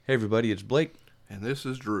Hey everybody, it's Blake, And this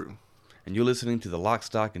is Drew. and you're listening to the Lock,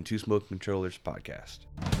 Stock, and Two Smoke Controllers podcast.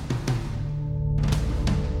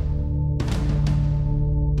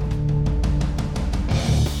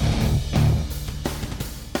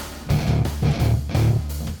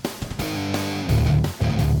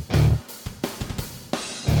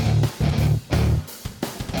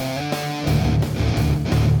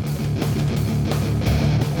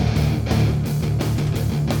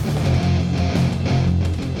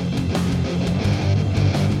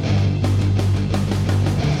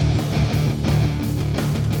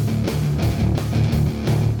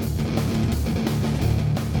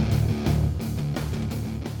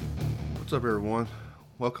 What's up, everyone?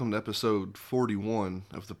 Welcome to episode 41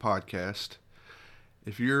 of the podcast.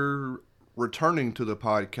 If you're returning to the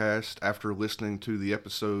podcast after listening to the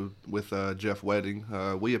episode with Jeff Wedding,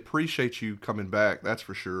 we appreciate you coming back, that's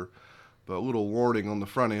for sure. But a little warning on the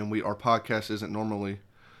front end, our podcast isn't normally...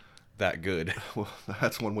 That good. Well,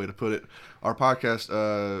 that's one way to put it. Our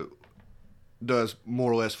podcast does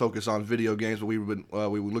more or less focus on video games, but we were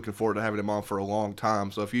looking forward to having him on for a long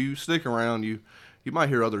time. So if you stick around, you might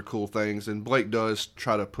hear other cool things. And Blake does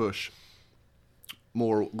try to push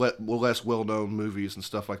less well-known movies and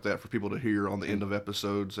stuff like that for people to hear on the end of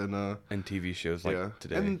episodes and TV shows like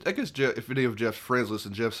today. And I guess if any of Jeff's friends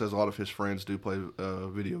listen, Jeff says a lot of his friends do play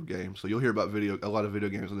video games. So you'll hear about a lot of video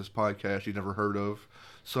games on this podcast you've never heard of.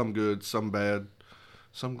 Some good, some bad,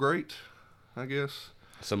 some great, I guess.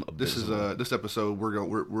 Some abysmal. This episode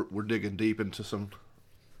we're digging deep into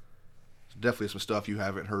definitely some stuff you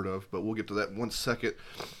haven't heard of, but we'll get to that in 1 second.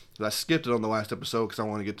 I skipped it on the last episode because I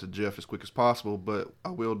want to get to Jeff as quick as possible, but I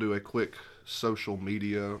will do a quick social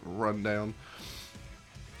media rundown.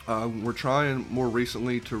 We're trying more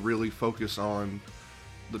recently to really focus on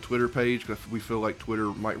the Twitter page because we feel like Twitter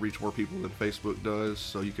might reach more people than Facebook does.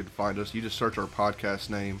 So you can find us. You just search our podcast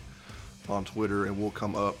name on Twitter and we'll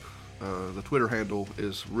come up. The Twitter handle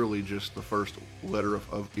is really just the first letter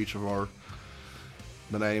of each of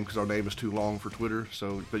the name because our name is too long for Twitter.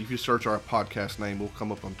 So, but if you search our podcast name, we'll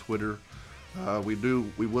come up on Twitter. We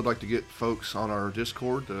would like to get folks on our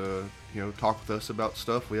Discord to talk with us about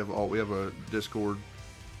stuff. We have a Discord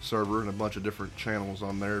server and a bunch of different channels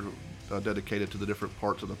on there dedicated to the different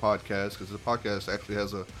parts of the podcast because the podcast actually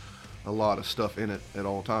has a lot of stuff in it at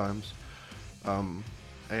all times.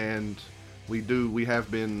 And we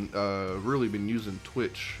have been really been using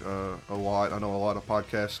Twitch a lot. I know a lot of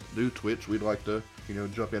podcasts do Twitch. We'd like to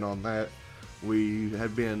jump in on that. We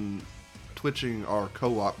have been twitching our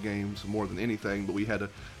co-op games more than anything, but we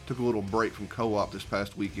took a little break from co-op this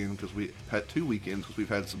past weekend because we had 2 weekends because we've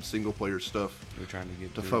had some single player stuff We're trying to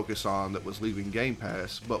get focus on that was leaving Game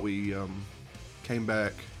Pass. But we came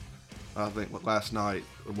back I think last night.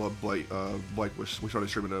 Well, Blake we started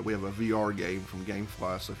streaming. We have a VR game from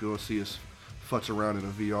GameFly, so if you want to see us futz around in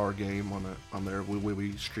a VR game on there, we'll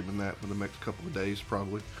be streaming that for the next couple of days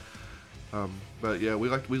probably. But yeah, we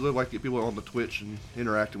like to get people on the Twitch and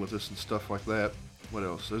interacting with us and stuff like that. What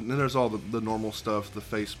else? And then there's all the normal stuff: the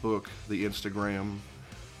Facebook, the Instagram,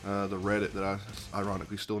 the Reddit that I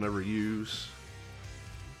ironically still never use.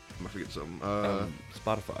 I forget something.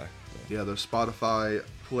 Spotify. Yeah, the Spotify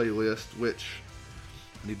playlist, which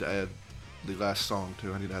I need to add the last song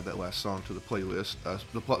to. I need to add that last song to the playlist.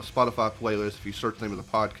 The Spotify playlist. If you search the name of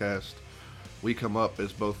the podcast, we come up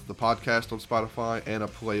as both the podcast on Spotify and a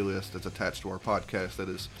playlist that's attached to our podcast that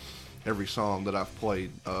is every song that I've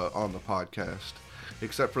played on the podcast.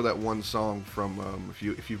 Except for that one song from,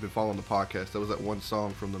 if you've been following the podcast, that was that one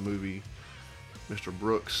song from the movie Mr.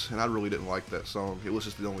 Brooks, and I really didn't like that song. It was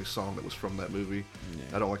just the only song that was from that movie.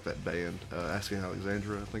 Yeah. I don't like that band, Asking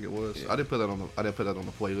Alexandria, I think it was. Yeah. I didn't put that on the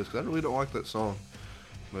playlist because I really don't like that song.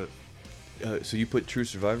 But so you put True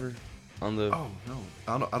Survivor on the? Oh no,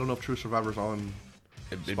 I don't know if True Survivor's on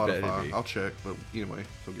Spotify. I'll check, but anyway,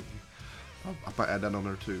 I might add that on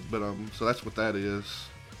there too. But so that's what that is.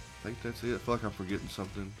 I think that's it. I feel like I'm forgetting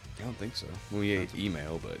something. I don't think so. Well, yeah,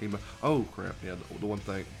 email, but email. Oh crap! Yeah, the one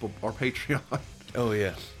thing. Our Patreon. Oh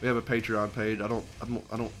yeah. We have a Patreon page. I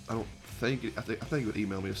think it would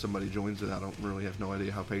email me if somebody joins it. I don't really have no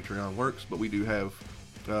idea how Patreon works, but we do have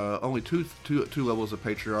only two levels of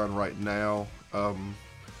Patreon right now.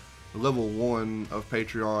 Level 1 of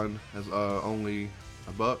Patreon has only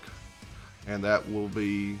 $1, and that will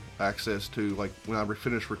be access to, like, when I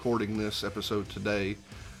finish recording this episode today,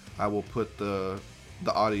 I will put the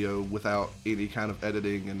audio without any kind of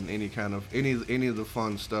editing and any of the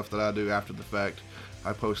fun stuff that I do after the fact.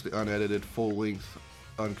 I post the unedited, full-length,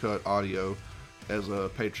 uncut audio as a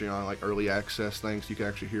Patreon, like, early access thing, so you can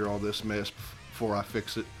actually hear all this mess before I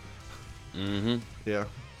fix it. Mm-hmm. Yeah.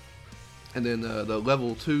 And then the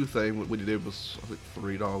level 2 thing, what we did was, I think,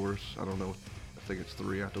 $3. I don't know. I think it's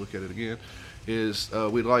 3. I have to look at it again. Is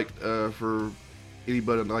we'd like for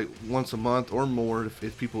anybody, like once a month or more,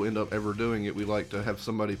 if people end up ever doing it, we'd like to have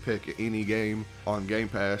somebody pick any game on Game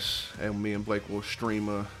Pass, and me and Blake will stream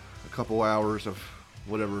a couple hours of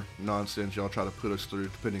whatever nonsense y'all try to put us through,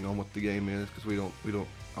 depending on what the game is, because we don't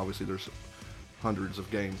obviously there's hundreds of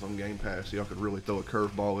games on Game Pass, so y'all could really throw a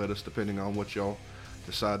curveball at us depending on what y'all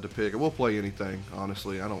decide to pick. And we'll play anything,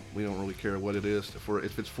 honestly. We don't really care what it is.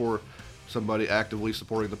 If it's for somebody actively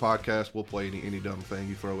supporting the podcast, we'll play any dumb thing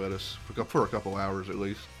you throw at us for a couple hours at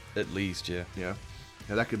least. At least, yeah. Yeah.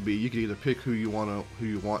 Yeah, that could be, you could either pick who you want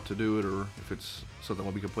to do it, or if it's something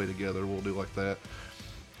that we can play together, we'll do like that.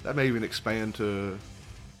 That may even expand to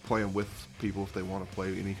playing with people if they want to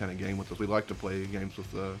play any kind of game with us. We like to play games with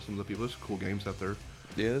some of the people. There's cool games out there.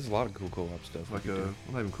 Yeah, there's a lot of cool co-op stuff. Like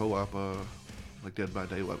not even co-op. Like Dead by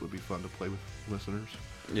Daylight would be fun to play with listeners.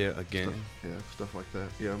 Yeah, again. Stuff like that.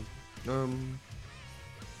 Yeah.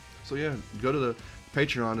 So yeah, go to the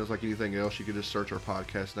Patreon. Is like anything else. You can just search our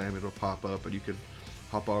podcast name. It'll pop up, and you can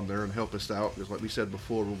hop on there and help us out. Because like we said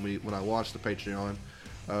before, when I launched the Patreon,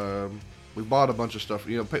 we bought a bunch of stuff.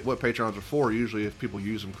 You know, what Patreons are for, usually, if people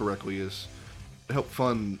use them correctly, is to help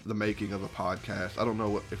fund the making of a podcast. I don't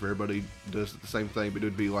know if everybody does the same thing, but it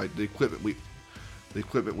would be like the equipment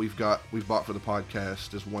we've bought for the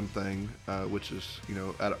podcast is one thing, which is, you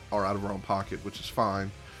know, out of our own pocket, which is fine.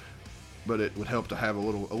 But it would help to have a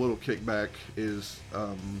little kickback is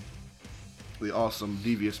the awesome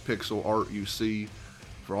Devious Pixel art you see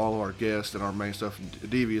for all of our guests and our main stuff.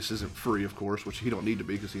 Devious isn't free, of course, which he don't need to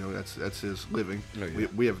be, because, you know, that's his living. Oh, yeah.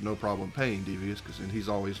 We have no problem paying Devious, and he's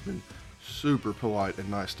always been super polite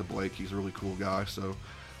and nice to Blake. He's a really cool guy. So,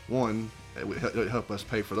 one, it would help us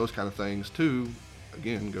pay for those kind of things. Two,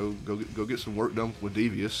 again, go get some work done with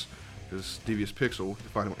Devious, because Devious Pixel, you can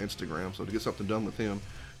find him on Instagram. So to get something done with him,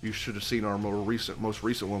 you should have seen our most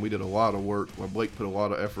recent one. We did a lot of work. When Blake put a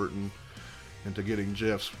lot of effort into getting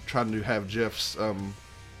trying to have Jeff's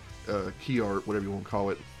key art, whatever you want to call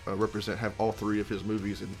it, have all 3 of his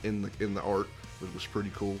movies in the art, which was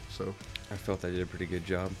pretty cool. So I felt I did a pretty good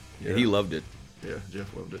job. Yeah. He loved it. Yeah,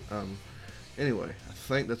 Jeff loved it. Anyway, I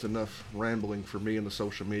think that's enough rambling for me in the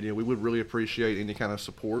social media. We would really appreciate any kind of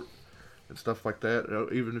support and stuff like that. You know,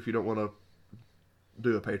 even if you don't want to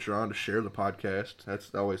do a Patreon, to share the podcast.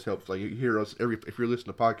 That always helps. Like, you hear us if you're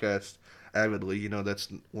listening to podcasts avidly, you know, that's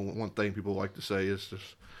one thing people like to say is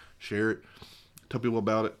just share it, tell people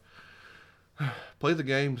about it, play the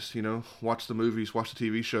games, you know, watch the movies, watch the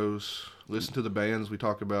TV shows, listen to the bands we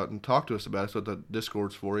talk about, and talk to us about it. That's what the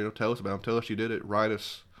Discord's for. You know, tell us about them, tell us you did it, write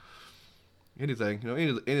us, anything, you know,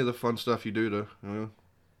 any of the fun stuff you do to, you know.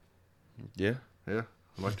 Yeah.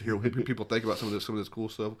 I'd like to hear what people think about some of this cool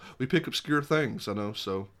stuff. We pick obscure things, I know,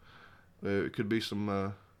 so it could be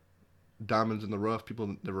some diamonds in the rough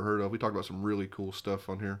people never heard of. We talk about some really cool stuff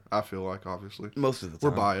on here, I feel like, obviously. Most of the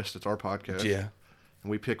time. We're biased. It's our podcast. Yeah.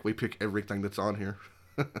 And we pick everything that's on here.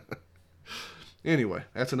 Anyway,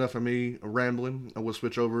 that's enough of me rambling. We'll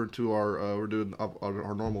switch over to we're doing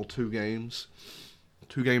our normal 2 games.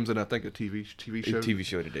 2 games and I think a TV show. A TV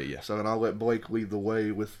show today, yeah. So, and I'll let Blake lead the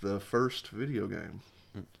way with the first video game.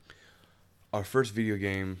 Our first video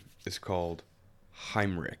game is called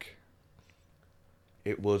Heimlich.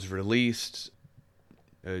 It was released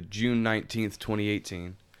June 19th,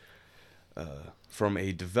 2018, from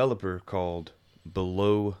a developer called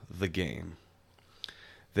Below the Game.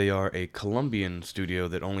 They are a Colombian studio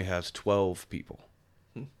that only has 12 people.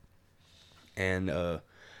 And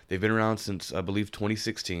they've been around since, I believe,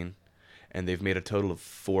 2016, and they've made a total of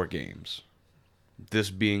 4 games.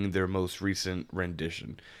 This being their most recent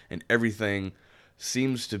rendition. And everything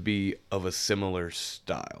seems to be of a similar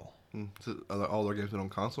style. So are all their games been on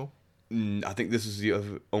console? I think this is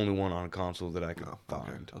the only one on console that I could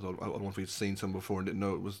find. Okay. I don't know if we'd seen some before and didn't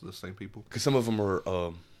know it was the same people. Because some of them are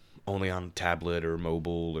only on tablet or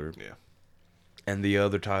mobile. Yeah. And the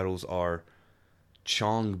other titles are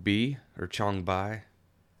Chong-Bi, or Chong-Bai,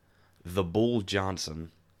 The Bull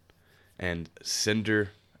Johnson, and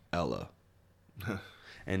Cinderella.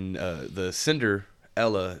 And the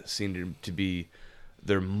Cinderella seemed to be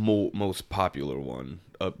their most popular one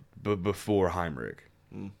before Heimlich.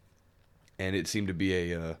 And it seemed to be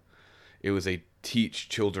it was a teach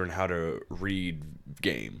children how to read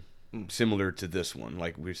game, similar to this one,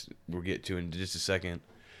 like we'll get to in just a second.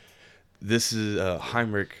 This is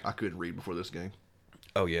Heimlich. I couldn't read before this game.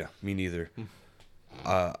 Oh yeah, me neither.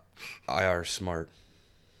 IR smart.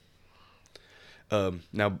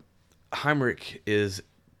 Now, Heimlich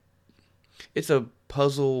it's a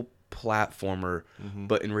puzzle platformer,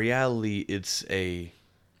 but in reality, it's an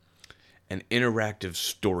interactive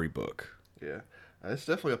storybook. Yeah. It's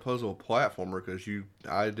definitely a puzzle platformer because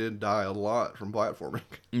I did die a lot from platforming.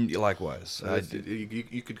 Likewise,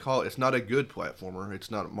 You could call it. It's not a good platformer.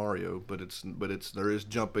 It's not Mario, but there is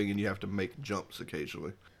jumping and you have to make jumps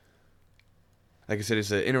occasionally. like I said,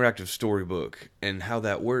 it's an interactive storybook, and how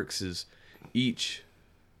that works is each.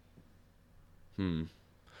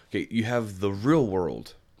 Okay, you have the real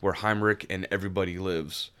world where Heinrich and everybody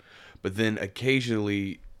lives, but then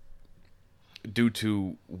occasionally, due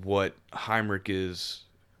to what Heinrich is,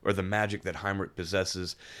 or the magic that Heinrich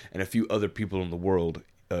possesses, and a few other people in the world,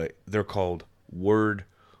 they're called Word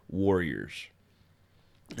Warriors.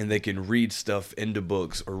 And they can read stuff into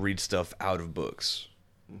books or read stuff out of books.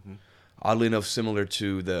 Mm-hmm. Oddly enough, similar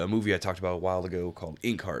to the movie I talked about a while ago called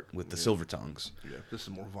Inkheart with the Silver Tongues. Yeah, this is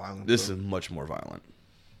more violent. This is much more violent.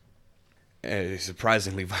 And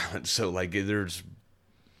surprisingly violent. So, like, there's...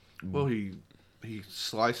 Well, he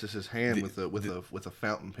slices his hand with a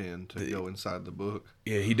fountain pen to go inside the book.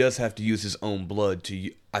 Yeah, he does have to use his own blood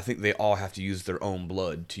to... I think they all have to use their own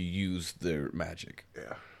blood to use their magic.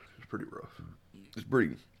 Yeah, it's pretty rough. It's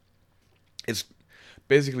pretty... It's...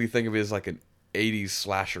 Basically, think of it as like an 80s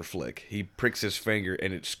slasher flick. He pricks his finger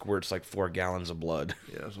and it squirts like 4 gallons of blood.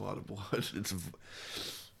 Yeah, there's a lot of blood.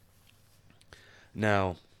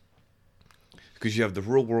 Now... Because you have the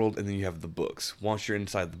real world and then you have the books. Once you're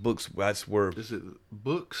inside the books, that's where... Is it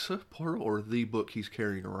books, plural, or the book he's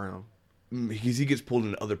carrying around? Because he gets pulled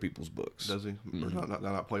into other people's books. Does he? Or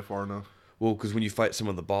not play far enough? Well, because when you fight some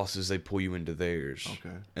of the bosses, they pull you into theirs.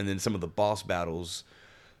 Okay. And then some of the boss battles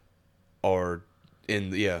are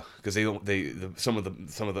in... Yeah, because they don't... Some of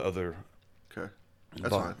the other... Okay.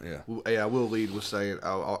 That's fine. Yeah. Well, I will lead with saying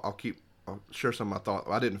I'll share some of my thoughts.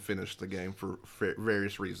 I didn't finish the game for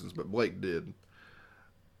various reasons, but Blake did.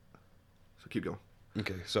 So keep going.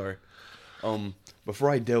 Okay, sorry. Before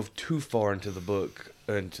I delve too far into the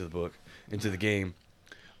game,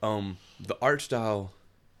 the art style,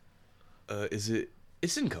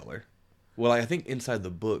 it's in color. Well, I think inside the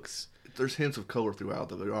books, there's hints of color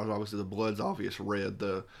throughout. Obviously, the blood's obvious red.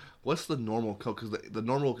 What's the normal color? Because the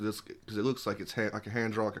normal, because it looks like it's like a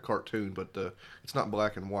hand drawn, like a cartoon, but it's not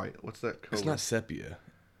black and white. What's that color? It's not sepia.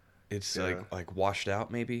 It's like washed out,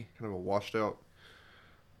 maybe. Kind of a washed out,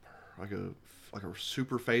 like a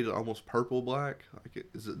super faded, almost purple black.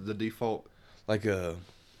 Is it the default? Like a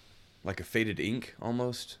faded ink,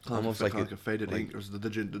 almost like a faded ink. There's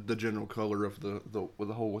the general color of what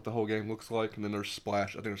the whole game looks like, and then there's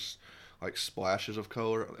splash. I think there's like splashes of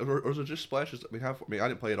color, or is it just splashes? I mean, I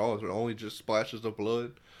didn't play it all. Is it only just splashes of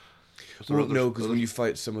blood? Well, no, because when you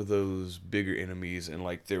fight some of those bigger enemies and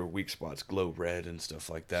like their weak spots glow red and stuff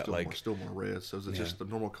like that, still more red. So is it just the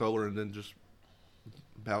normal color and then just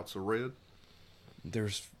bouts of red?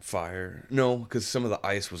 There's fire. No, because some of the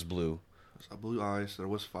ice was blue. There's blue ice. There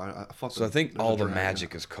was fire. I think all the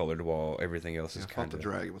magic is colored while everything else is kind of... I fought the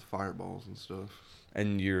dragon with fireballs and stuff.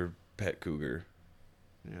 And your pet cougar.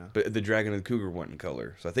 Yeah. But the dragon and the cougar weren't in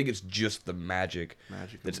color. So I think it's just the magic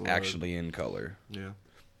that's actually in color. Yeah.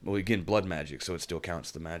 Well, again, blood magic, so it still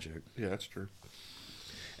counts the magic. Yeah, that's true.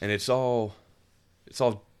 And it's all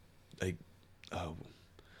like...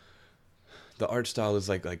 the art style is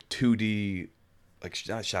like 2D... Like,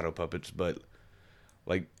 not shadow puppets, but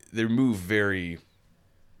like they move very...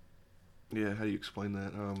 Yeah, how do you explain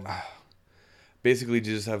that? Basically,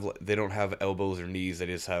 they don't have elbows or knees. They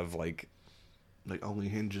just have like only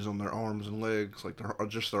hinges on their arms and legs. Like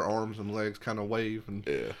just their arms and legs kind of wave and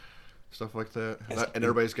stuff like that. And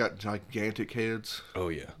everybody's got gigantic heads. Oh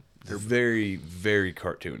yeah, they're very, very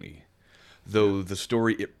cartoony. Though the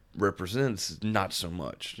story it represents, not so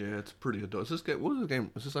much. Yeah, it's pretty adult. What was the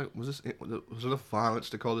game? Was there enough violence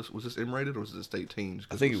to call this? Was this M-rated or was this 18?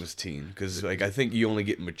 I think it was teen, because like I think you only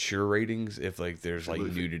get mature ratings if like there's like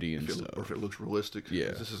nudity and stuff, or if it looks realistic.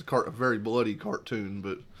 Yeah, this is a very bloody cartoon,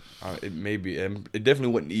 but it may be. It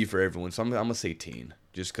definitely wasn't E for everyone, so I'm gonna say teen,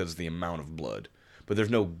 just because of the amount of blood. But there's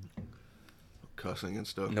no cussing and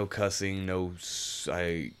stuff. No cussing.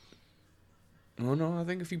 Oh no, I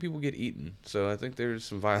think a few people get eaten, so I think there's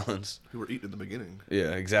some violence. Who were eaten in the beginning.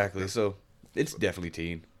 Yeah, exactly. So it's definitely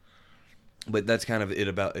teen. But that's kind of it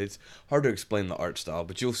about it's hard to explain the art style,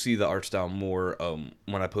 but you'll see the art style more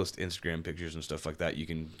when I post Instagram pictures and stuff like that. You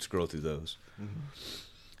can scroll through those. Mm-hmm.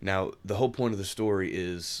 Now, the whole point of the story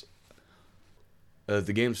is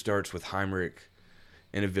the game starts with Heinrich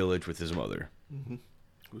in a village with his mother. Mm-hmm.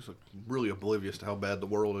 Who's really oblivious to how bad the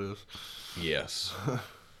world is. Yes.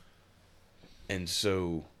 And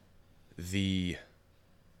so, I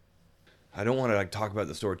don't want to talk about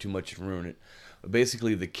the story too much and ruin it,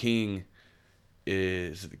 Basically, the king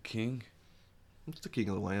is it the king? It's the king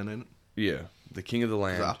of the land, ain't it? Yeah, the king of the 'Cause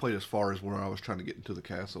land. I played as far as where I was trying to get into the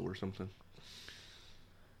castle or something.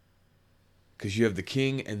 Because you have the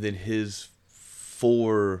king and then his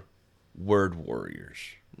 4 word warriors.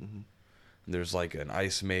 Mm-hmm. There's like an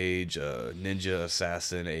ice mage, a ninja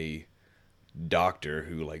assassin, a doctor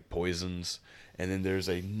who like poisons, and then there's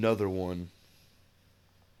another one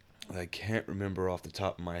that I can't remember off the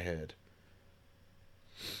top of my head.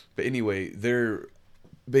 But anyway, they're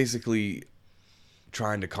basically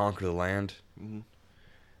trying to conquer the land.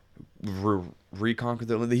 Mm-hmm. Reconquer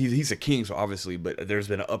the land. He's a king, so obviously, but there's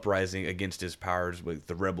been an uprising against his powers. With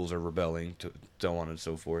the rebels are rebelling, so on and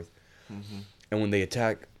so forth. Mm-hmm. And when they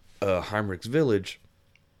attack Heinrich's village,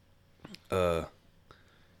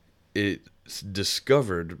 it's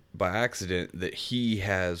discovered by accident that he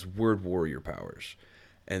has word warrior powers,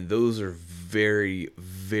 and those are very,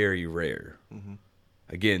 very rare. Mm-hmm.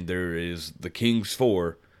 Again, there is the King's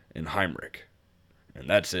 4 and Heinrich, and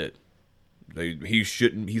that's it.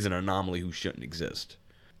 He's an anomaly who shouldn't exist.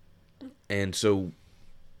 And so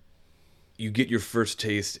you get your first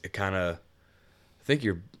taste. It kind of, I think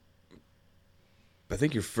your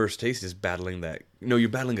first taste is battling that. No, you're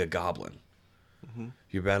battling a goblin. Mm-hmm.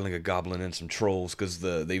 You're battling a goblin and some trolls because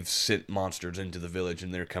they've sent monsters into the village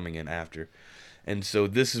and they're coming in after. And so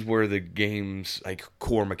this is where the game's like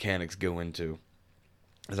core mechanics go into.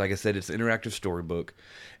 As like I said, it's an interactive storybook,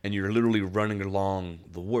 and you're literally running along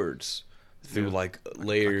the words through like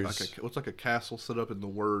layers. It's like a castle set up in the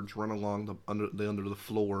words, run along under the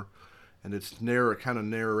floor, and it's kind of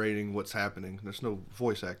narrating what's happening. There's no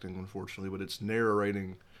voice acting, unfortunately, but it's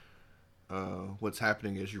narrating what's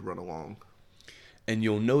happening as you run along. And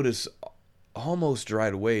you'll notice almost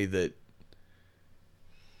right away that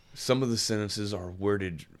some of the sentences are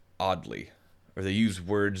worded oddly, or they use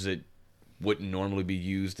words that wouldn't normally be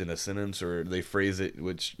used in a sentence, or they phrase it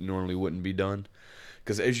which normally wouldn't be done.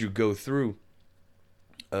 Because as you go through,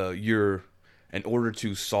 in order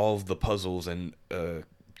to solve the puzzles and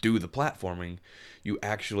do the platforming, you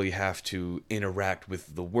actually have to interact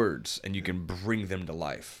with the words, and you can bring them to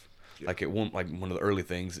life. Yeah. Like one of the early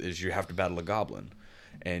things is you have to battle a goblin,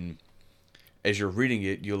 and as you're reading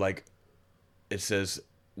it, it says,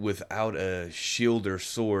 without a shield or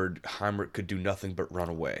sword, Heinrich could do nothing but run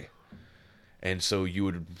away. And so you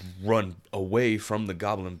would run away from the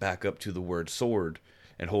goblin back up to the word sword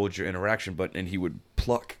and hold your interaction button, and he would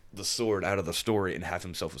pluck the sword out of the story and have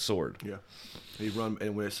himself a sword. Yeah. He run,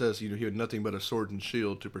 and when it says he had nothing but a sword and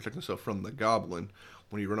shield to protect himself from the goblin,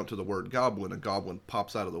 when you run up to the word goblin, a goblin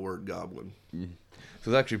pops out of the word goblin. Mm-hmm.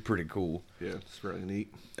 So it's actually pretty cool. Yeah, it's really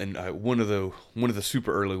neat. And one of the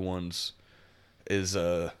super early ones is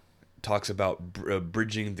talks about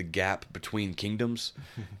bridging the gap between kingdoms,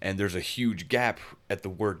 and there's a huge gap at the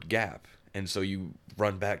word gap, and so you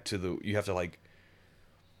run back to you have to like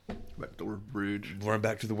back to the word bridge. Run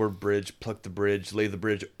back to the word bridge, pluck the bridge, lay the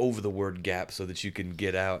bridge over the word gap so that you can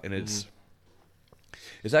get out, and it's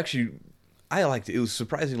actually, I liked it. It was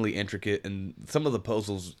surprisingly intricate, and some of the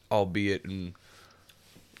puzzles, albeit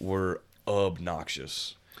were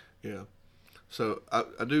obnoxious. Yeah. So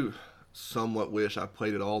I do somewhat wish I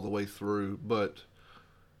played it all the way through, but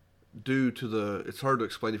due to it's hard to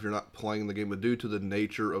explain if you're not playing the game, but due to the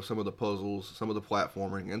nature of some of the puzzles, some of the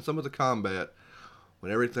platforming, and some of the combat,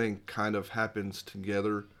 when everything kind of happens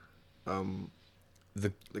together,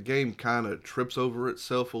 the game kind of trips over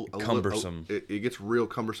itself. Cumbersome. It gets real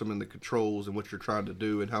cumbersome in the controls and what you're trying to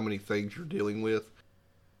do and how many things you're dealing with.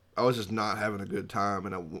 I was just not having a good time,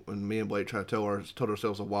 and me and Blake told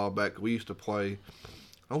ourselves a while back, we used to play, I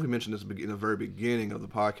don't know if we mentioned this in the very beginning of the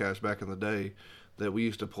podcast back in the day, that we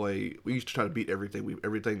used to try to beat everything.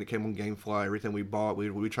 Everything that came on GameFly, everything we bought,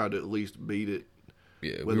 we tried to at least beat it.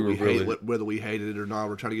 Yeah, whether we hated it or not,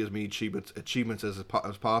 we're trying to get as many achievements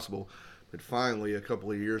as possible. But finally, a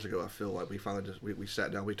couple of years ago, I feel like we finally we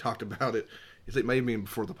sat down, we talked about it. It may have been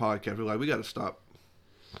before the podcast. We're like, we got to stop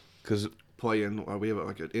because playing. We have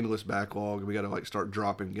like an endless backlog, and we got to start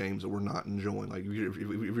dropping games that we're not enjoying. Like if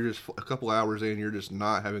you're just a couple hours in, you're just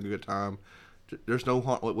not having a good time. There's no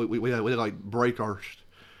harm. We had like break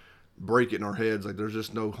it in our heads. Like there's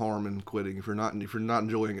just no harm in quitting. If you're not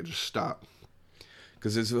enjoying it, just stop.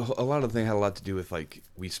 Because it's a lot of things had a lot to do with like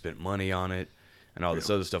we spent money on it and all this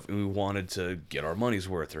other stuff, and we wanted to get our money's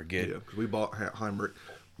worth or get. Yeah, because we bought Heinrich,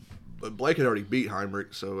 but Blake had already beat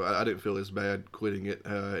Heinrich, so I didn't feel as bad quitting it,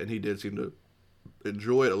 and he did seem to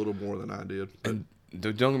enjoy it a little more than I did. But, and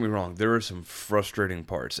don't get me wrong, there are some frustrating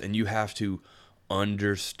parts, and you have to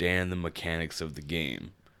understand the mechanics of the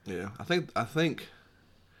game. Yeah, I think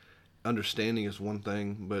understanding is one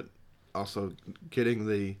thing, but also getting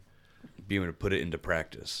the Being able to put it into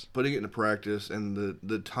practice. putting it into practice and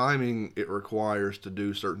the timing it requires to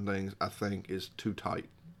do certain things, I think, is too tight.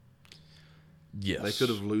 Yes. They could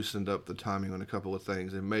have loosened up the timing on a couple of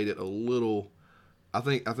things and made it a little. I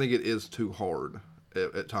think it is too hard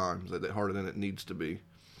at times, harder than it needs to be.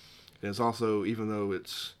 And it's also, even though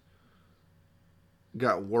it's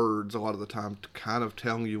got words a lot of the time kind of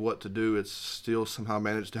telling you what to do, it's still somehow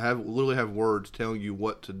managed to literally have words telling you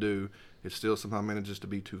what to do. It still somehow manages to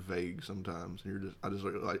be too vague sometimes. You're just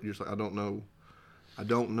like, I don't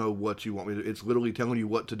know what you want me to do. It's literally telling you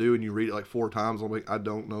what to do, and you read it like 4 times. I'm like, I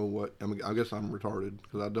don't know what. I guess I'm retarded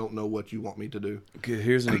because I don't know what you want me to do. Okay,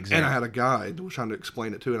 here's an example. And I had a guide that was trying to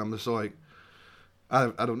explain it too, and I'm just like, I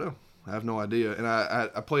don't know. I have no idea. And I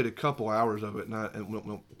played a couple hours of it,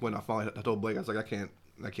 and when I finally I told Blake, I was like, I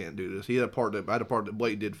can't do this. I had a part that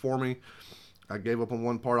Blake did for me. I gave up on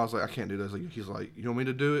one part. I was like, I can't do this. He's like, you want me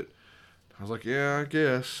to do it? I was like, yeah, I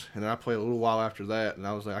guess. And then I played a little while after that, and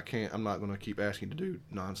I was like, I'm not going to keep asking you to do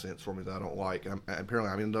nonsense for me that I don't like. And apparently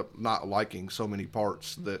I ended up not liking so many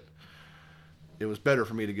parts that it was better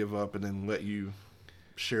for me to give up and then let you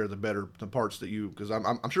share the parts that you, because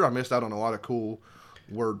I'm sure I missed out on a lot of cool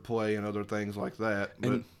wordplay and other things like that.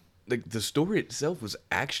 But And the story itself was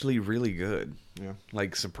actually really good. yeah,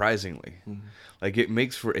 Like, surprisingly. Like, it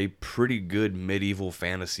makes for a pretty good medieval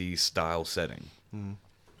fantasy style setting.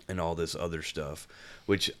 And all this other stuff,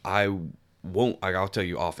 which I won't. I'll tell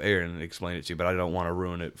you off air and explain it to you, but I don't want to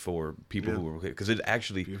ruin it for people who are, because it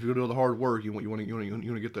actually, if you're doing the hard work, you want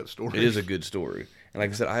to get that story. it is a good story. And like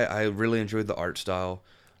I said, I really enjoyed the art style.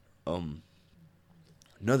 None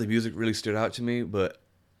of the music really stood out to me, but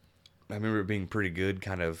I remember it being pretty good,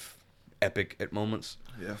 kind of epic at moments.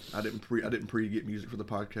 Yeah, I didn't pre-get music for the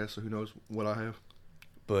podcast, so who knows what I have.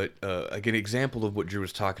 But like an example of what Drew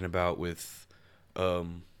was talking about with,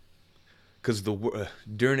 because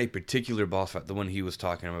during a particular boss fight, the one he was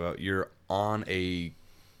talking about, you're on a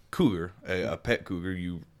cougar, a pet cougar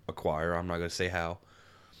you acquire. I'm not going to say how.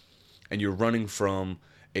 And you're running from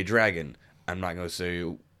a dragon. I'm not going to say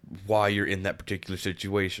why you're in that particular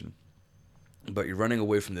situation. But you're running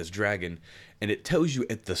away from this dragon, and it tells you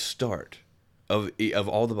at the start of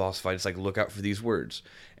all the boss fights, like, look out for these words.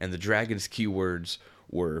 And the dragon's keywords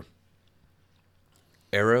were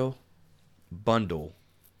arrow, bundle,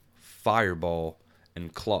 fireball,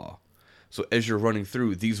 and claw. So as you're running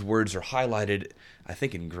through, these words are highlighted, I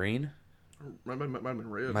think, in green. Might have been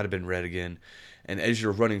red. Might have been red again. And as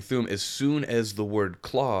you're running through them, as soon as the word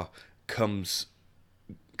claw comes,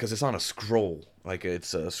 because it's on a scroll, like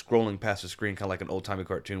it's scrolling past the screen, kind of like an old-timey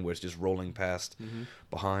cartoon where it's just rolling past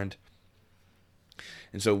behind.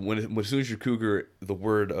 And so as soon as your cougar, the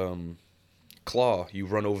word claw, you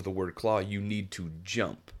run over the word claw, you need to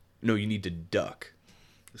jump. No, you need to duck.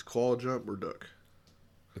 Is claw jump or duck?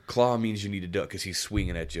 The claw means you need to duck because he's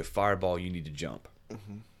swinging at you. Fireball, you need to jump.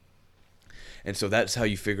 And so that's how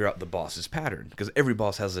you figure out the boss's pattern, because every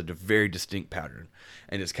boss has a very distinct pattern,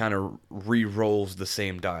 and it's kind of re-rolls the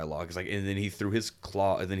same dialogue. It's like, and then he threw his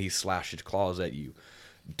claw, and then he slashed his claws at you.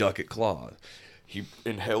 Duck at claw. He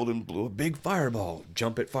inhaled and blew a big fireball.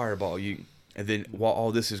 Jump at fireball. And then while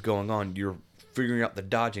all this is going on, you're figuring out the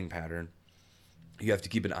dodging pattern. You have to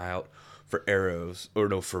keep an eye out for arrows,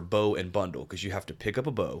 for bow and bundle, because you have to pick up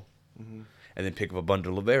a bow and then pick up a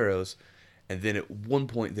bundle of arrows. And then at one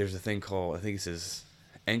point, there's a thing called, I think it says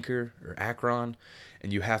anchor or acron,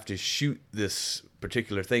 and you have to shoot this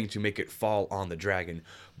particular thing to make it fall on the dragon.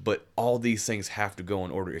 But all these things have to go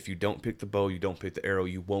in order. If you don't pick the bow, you don't pick the arrow,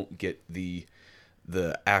 you won't get the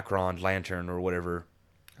acron, lantern, or whatever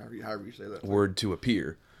However you say that word to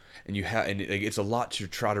appear. And it's a lot to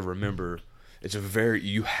try to remember.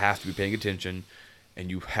 You have to be paying attention,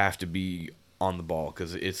 and you have to be on the ball,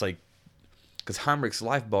 because Heinrich's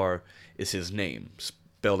life bar is his name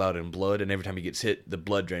spelled out in blood, and every time he gets hit, the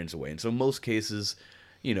blood drains away. And so in most cases,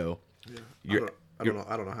 I don't know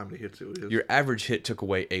how many hits it is. Your average hit took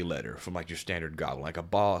away a letter from like your standard goblin. Like a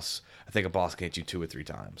boss, I think a boss can hit you 2 or 3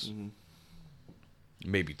 times,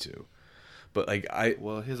 maybe 2. But like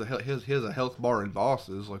he has a health bar in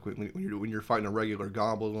bosses. Like when you're fighting a regular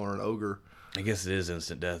goblin or an ogre. I guess it is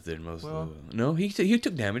instant death then most of the... No, he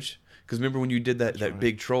took damage. Because remember when you did that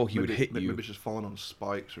big troll, he would hit you. Maybe it's just falling on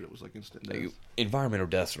spikes, or it was like instant death. Like, environmental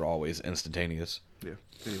deaths are always instantaneous. Yeah,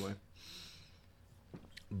 anyway.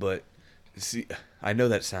 But, see, I know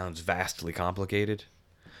that sounds vastly complicated,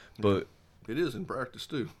 but... It is in practice,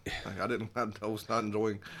 too. Like, I was not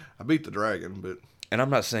enjoying... I beat the dragon, but... And I'm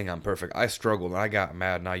not saying I'm perfect. I struggled, and I got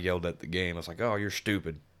mad, and I yelled at the game. I was like, oh, you're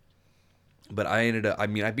stupid. But I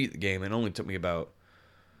beat the game, and it only took me about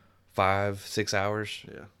 5-6 hours.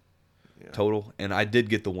 Yeah. Yeah. total, and I did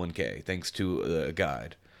get the 1K thanks to a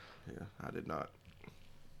guide. Yeah, I did not.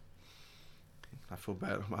 I feel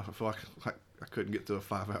bad. I feel like I couldn't get through a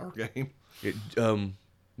 5-hour game. It,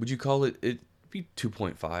 would you call it? Be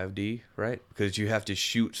 2.5D, right? Because you have to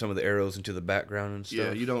shoot some of the arrows into the background and stuff.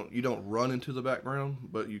 Yeah, you don't run into the background,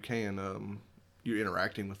 but you can. You're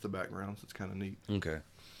interacting with the backgrounds. It's kind of neat. Okay.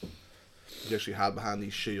 You actually hide behind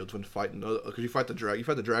these shields when fighting, because you fight the dragon. You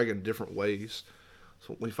fight the dragon in different ways.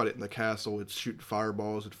 So when you fight it in the castle, it's shooting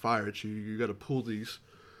fireballs and fire at you. You got to pull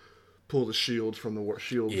the shields from the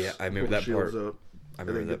shields. Yeah, I remember that part. Up, and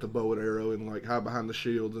then get the bow and arrow and like hide behind the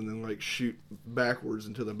shields and then like shoot backwards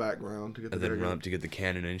into the background to get the And then dragon. run up to get the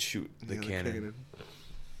cannon and shoot the cannon.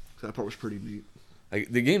 So that part was pretty neat. Like,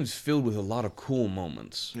 the game's filled with a lot of cool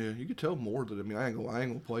moments. Yeah, you could tell more that. I mean, I ain't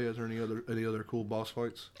gonna play as any other cool boss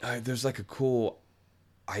fights. There's like a cool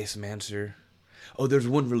Ice Mancer. Oh, there's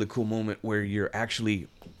one really cool moment where you're actually.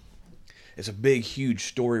 It's a big, huge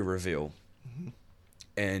story reveal,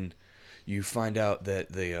 and you find out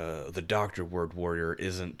that the Doctor Word Warrior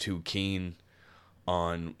isn't too keen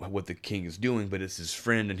on what the king is doing, but it's his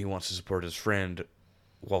friend, and he wants to support his friend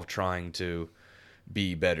while trying to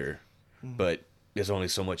be better. But there's only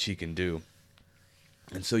so much he can do,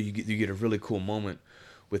 and so you get a really cool moment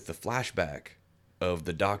with the flashback of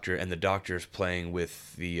the Doctor, and the Doctor's playing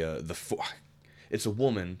with it's a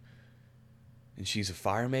woman, and she's a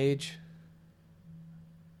fire mage.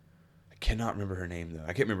 I cannot remember her name though. I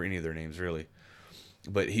can't remember any of their names really,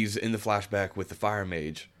 but he's in the flashback with the fire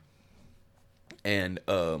mage, and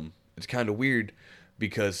it's kind of weird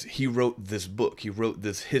because he wrote this book. He wrote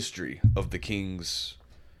this history of the king's.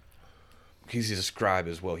 He's a scribe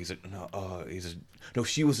as well. No,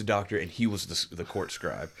 she was a doctor and he was the court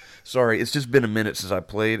scribe. Sorry, it's just been a minute since I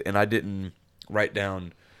played and I didn't write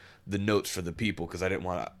down the notes for the people because I didn't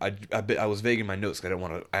want to. I was vague in my notes because I didn't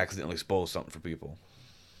want to accidentally spoil something for people.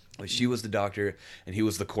 But she was the doctor and he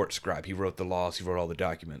was the court scribe. He wrote the laws. He wrote all the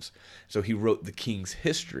documents. So he wrote the king's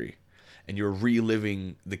history, and you're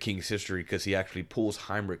reliving the king's history because he actually pulls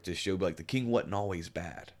Heinrich to show like the king wasn't always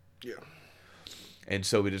bad. Yeah. And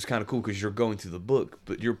so it is kind of cool because you're going through the book,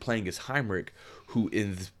 but you're playing as Heinrich, who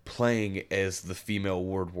is playing as the female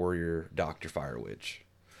word warrior Dr. Firewitch.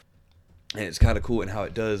 And it's kind of cool, and how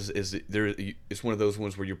it does is it's one of those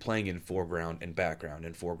ones where you're playing in foreground and background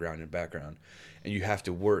and foreground and background, and you have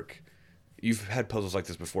to work. You've had puzzles like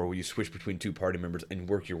this before where you switch between two party members and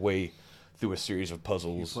work your way through a series of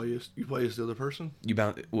puzzles. You play as the other person?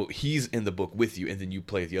 He's in the book with you, and then you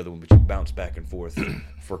play the other one, but you bounce back and forth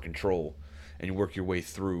for control. And you work your way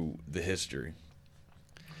through the history,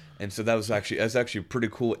 and so that's actually pretty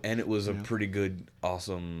cool, and it was a pretty good,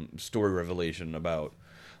 awesome story revelation about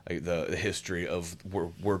like the history of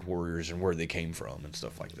word warriors and where they came from and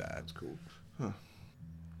stuff like that. That's cool. Huh.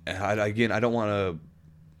 And I don't want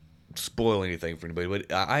to spoil anything for anybody,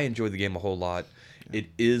 but I enjoyed the game a whole lot. Yeah. It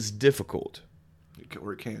is difficult.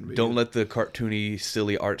 Or it can be. Don't let the cartoony,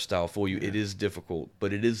 silly art style fool you. Yeah. It is difficult,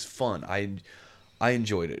 but it is fun. I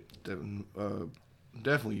enjoyed it.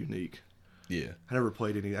 Definitely unique. Yeah. I never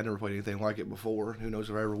played anything like it before. Who knows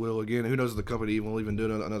if I ever will again? Who knows if the company will even do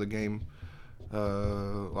another game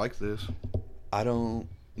like this? I don't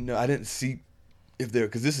know. I didn't see if they're,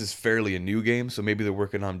 because this is fairly a new game, so maybe they're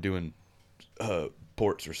working on doing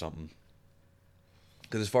ports or something.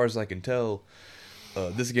 Because as far as I can tell,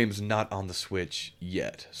 this game is not on the Switch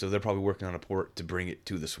yet, so they're probably working on a port to bring it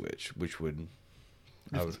to the Switch, which would.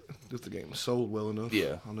 If the game sold well enough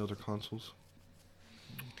on other consoles.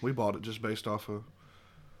 We bought it just based off of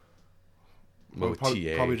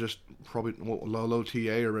probably low TA,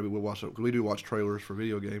 or maybe we'll watch it because we do watch trailers for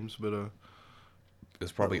video games, but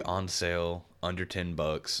it's probably on sale under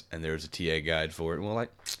 $10, and there's a TA guide for it, and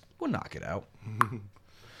we'll knock it out.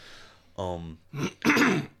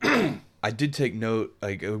 I did take note,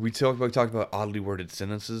 like we talked about oddly worded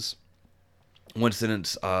sentences. One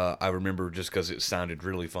sentence I remember just because it sounded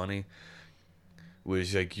really funny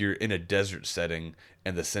was like you're in a desert setting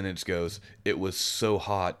and the sentence goes, "It was so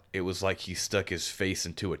hot, it was like he stuck his face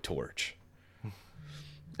into a torch."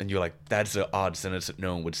 And you're like, that's an odd sentence that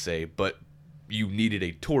no one would say, but you needed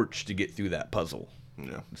a torch to get through that puzzle.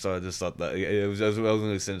 Yeah. So I just thought that it was the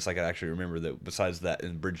only sentence I could actually remember that besides that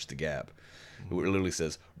and Bridge the Gap. It literally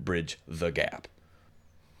says, "Bridge the Gap."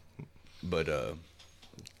 But,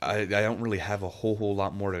 I don't really have a whole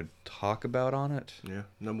lot more to talk about on it. Yeah,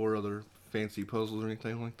 no more other fancy puzzles or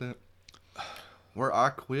anything like that. Where I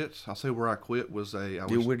quit was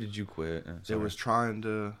where did you quit? It was trying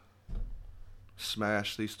to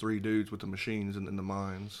smash these 3 dudes with the machines in the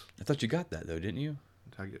mines. I thought you got that though, didn't you?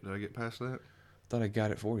 Did I get past that? I thought I got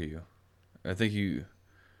it for you. I think you.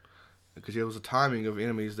 because there was a timing of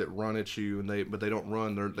enemies that run at you, and they don't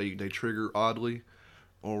run. They trigger oddly,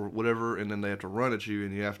 or whatever, and then they have to run at you,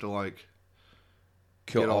 and you have to like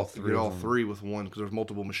Kill get all three. get of all them. three with one, because there's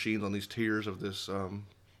multiple machines on these tiers of this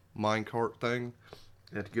mine cart thing.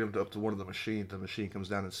 You have to get them up to one of the machines. The machine comes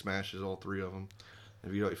down and smashes all three of them.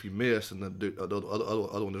 If you miss, and the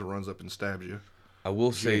other one just runs up and stabs you. I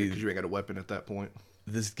will say Because you ain't got a weapon at that point.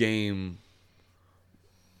 this game,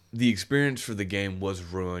 the experience for the game was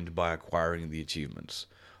ruined by acquiring the achievements.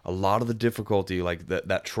 A lot of the difficulty, like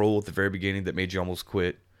that troll at the very beginning that made you almost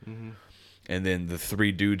quit, and then the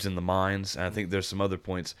three dudes in the mines, and I think there's some other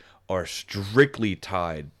points, are strictly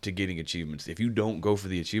tied to getting achievements. If you don't go for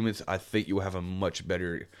the achievements, I think you'll have a much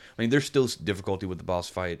better... I mean, there's still difficulty with the boss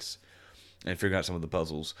fights and figuring out some of the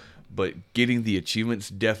puzzles, but getting the achievements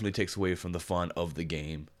definitely takes away from the fun of the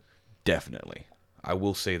game. Definitely. I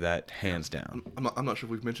will say that hands down. I'm not sure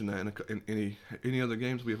if we've mentioned that in any other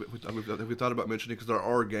games. Have we thought about mentioning, because there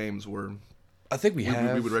are games where I think we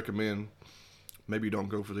have. we would recommend maybe you don't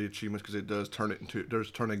go for the achievements, because it does turn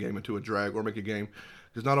a game into a drag, or make a game,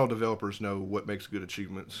 because not all developers know what makes good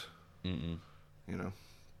achievements. You know.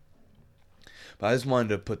 But I just wanted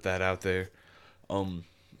to put that out there. Do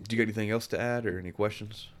you got anything else to add or any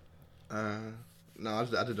questions? No, I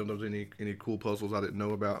didn't know there was any cool puzzles I didn't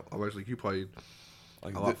know about. Obviously, you played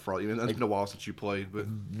Like a lot for it. It's been a while since you played, but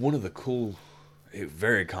one of the cool,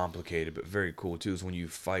 very complicated but very cool too, is when you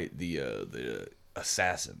fight the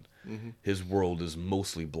assassin. His world is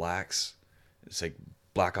mostly blacks. It's like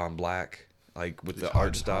black on black, like with the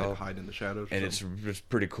art style, hide in the shadows, and it's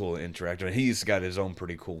pretty cool and interactive. And he's got his own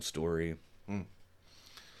pretty cool story.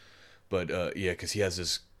 But yeah, because he has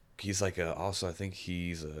this. He's like also I think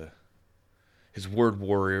he's his word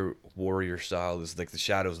warrior style is like the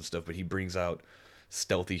shadows and stuff, but he brings out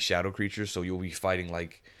stealthy shadow creatures, so you'll be fighting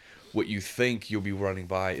like what you think you'll be running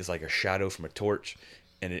by is like a shadow from a torch,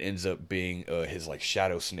 and it ends up being his like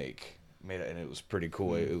shadow snake made, and it was pretty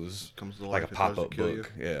cool. It was Comes to like a life and tries to pop-up kill you.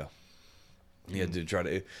 book. Yeah, to try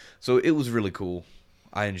to. So it was really cool.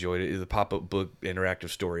 I enjoyed it. It's a pop-up book interactive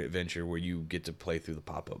story adventure where you get to play through the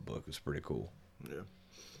pop-up book. It was pretty cool. Yeah.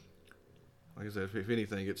 Like I said, if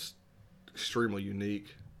anything, it's extremely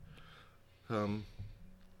unique.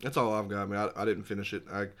 That's all I've got. I mean, I didn't finish it.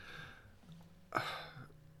 I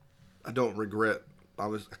don't regret. I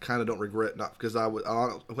kind of don't regret not, because what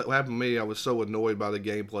happened to me, I was so annoyed by the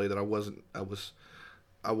gameplay that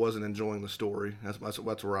I wasn't enjoying the story. That's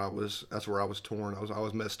where I was. That's where I was torn. I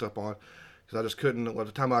was messed up on, because I just couldn't. By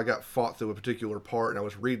the time I got fought through a particular part and I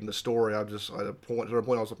was reading the story, at a point I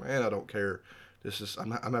was like, man, I don't care.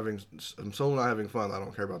 I'm so not having fun. I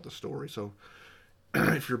don't care about the story. So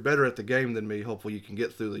if you're better at the game than me, hopefully you can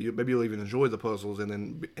get through maybe you'll even enjoy the puzzles, and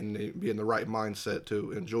then be in the right mindset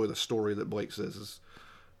to enjoy the story that Blake says is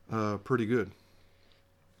pretty good.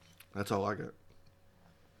 That's all I got.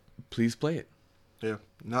 Please play it. Yeah,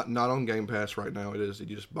 not on Game Pass right now. It is.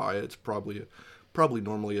 You just buy it. It's probably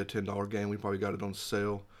normally a $10 game. We probably got it on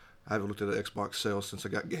sale. I haven't looked at the Xbox sale since I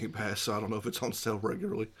got Game Pass, so I don't know if it's on sale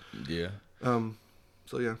regularly. Yeah.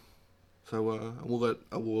 So yeah. So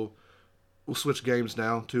we'll switch games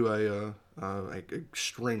now to a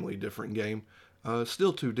extremely different game.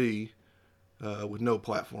 Still 2D, with no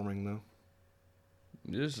platforming though.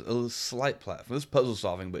 There's a slight platform. There's puzzle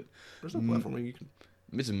solving, but There's no platforming. You can.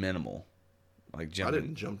 it's minimal. Like I jumping.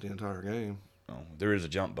 didn't jump the entire game. Oh, there is a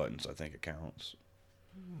jump button, so I think it counts.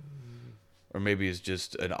 Or maybe it's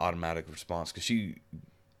just an automatic response, because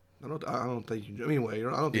I don't think you. Anyway, I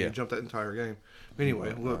don't think you jumped that entire game.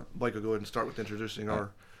 Anyway, Blake will go ahead and start with introducing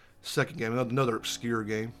our second game, another obscure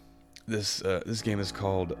game. This game is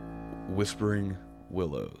called Whispering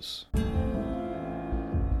Willows.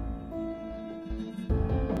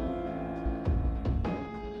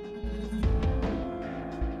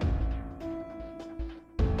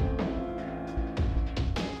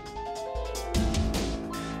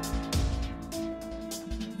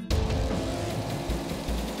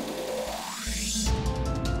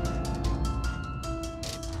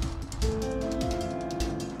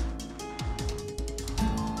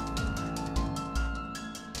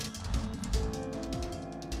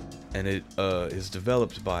 And it is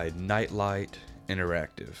developed by Nightlight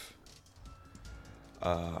Interactive.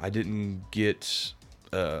 I didn't get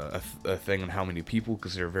a thing on how many people,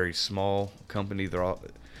 because they're a very small company. They're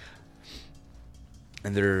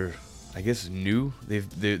I guess new.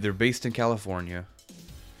 They're based in California,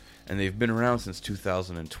 and they've been around since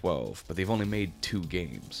 2012. But they've only made 2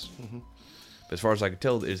 games. But as far as I can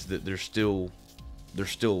tell, is that they're still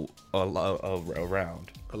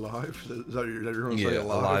around. Alive? Is that you're going to say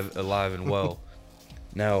alive? Alive and well.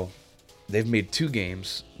 Now, they've made 2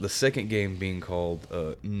 games. The second game being called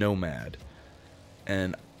Nomad,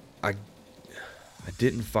 and I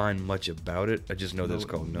didn't find much about it. I just know that it's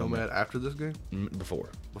called Nomad. After this game? Before.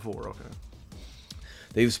 Before, okay.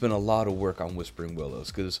 They've spent a lot of work on Whispering Willows,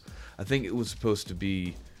 because I think it was supposed to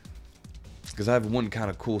be... Because I have one kind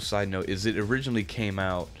of cool side note, is it originally came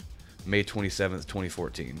out May 27th,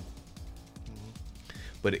 2014.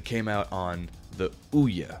 But it came out on the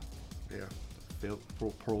Ouya. Yeah.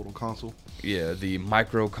 Portable console. Yeah, the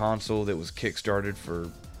micro console that was kickstarted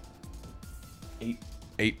for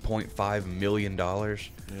 $8.5 million. Yeah.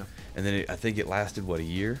 And then I think it lasted, what, a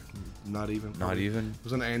year? Not even. Not even? It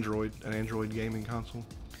was an Android gaming console.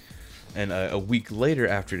 And a week later,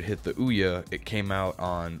 after it hit the Ouya, it came out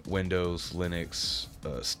on Windows, Linux,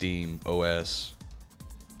 Steam, OS,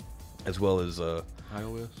 as well as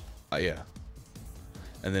iOS. Yeah.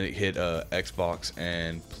 And then it hit Xbox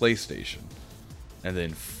and PlayStation. And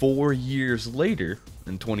then 4 years later,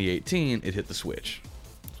 in 2018, it hit the Switch.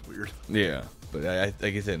 It's weird. Yeah, but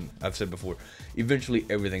like I said, I've said before, eventually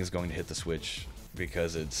everything's going to hit the Switch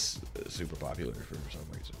because it's super popular for some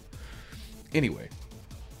reason. Anyway,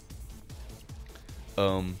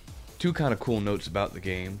 2 kind of cool notes about the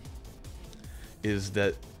game is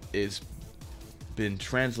that it's been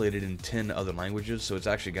translated in 10 other languages, so it's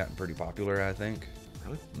actually gotten pretty popular, I think.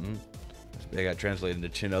 Really? Mm-hmm. They got translated into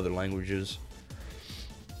 10 other languages.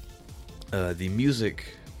 The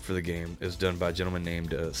music for the game is done by a gentleman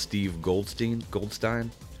named Steve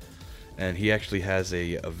Goldstein, and he actually has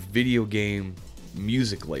a video game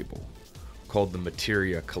music label called the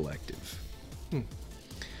Materia Collective.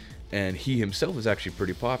 And he himself is actually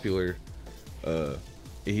pretty popular.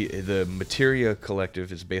 The Materia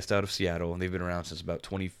Collective is based out of Seattle, and they've been around since about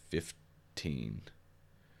 2015.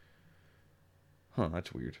 Huh,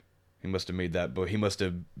 that's weird. He must have made that, but he must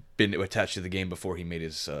have been attached to the game before he made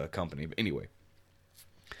his company. But anyway,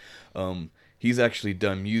 he's actually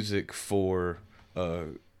done music for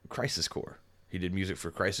Crisis Core. He did music for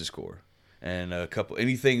Crisis Core, and a couple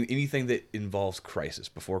anything that involves Crisis,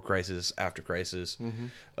 before Crisis, after Crisis,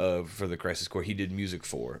 for the Crisis Core, he did music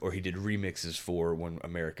for, or he did remixes for when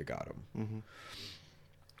America got him.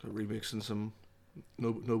 So remixing some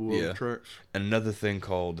Nobuo tracks. And another thing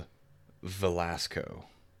called Velasco.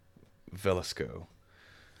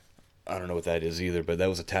 I don't know what that is either, but that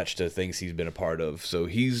was attached to things he's been a part of. So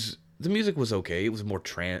the music was okay. It was more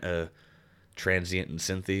transient and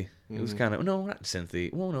synthy. It was kind of, no, not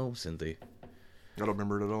synthy. Well, no, synthy. I don't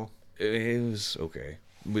remember it at all. It was okay.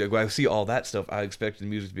 When I see all that stuff, I expected the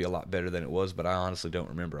music to be a lot better than it was, but I honestly don't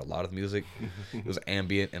remember a lot of the music. It was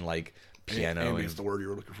ambient and like piano. Ambient's the word you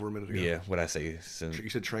were looking for a minute ago. Yeah, what'd I say? You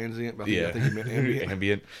said transient, but Yeah. I think you meant ambient.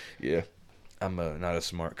 Ambient. Yeah. I'm not a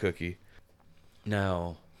smart cookie.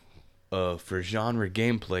 Now, for genre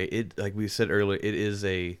gameplay, it, like we said earlier, it's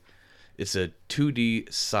a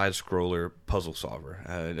 2D side scroller puzzle solver.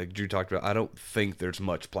 Like Drew talked about, I don't think there's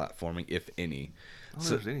much platforming, if any. I don't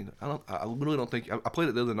think there's any. I literally don't think. I played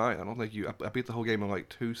it the other night. I don't think you. I beat the whole game in like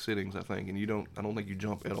 2 sittings, I think, and you don't. I don't think you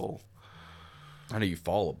jump at all. I know you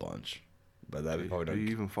fall a bunch, but that probably Do don't. you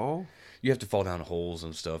even fall? You have to fall down holes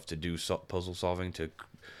and stuff to do puzzle solving, to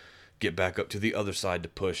get back up to the other side to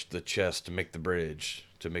push the chest to make the bridge,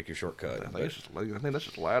 to make your shortcut. I think that's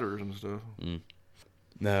just ladders and stuff.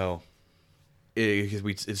 Now, it's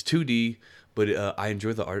 2D, but I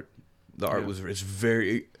enjoy the art. The art it's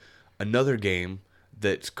very... Another game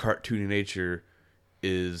that's cartoony in nature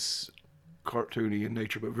is... Cartoony in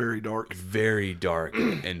nature, but very dark. Very dark.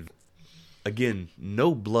 And, again,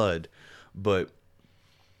 no blood, but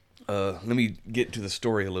let me get to the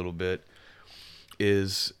story a little bit.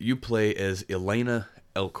 Is you play as Elena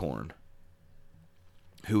Elkhorn,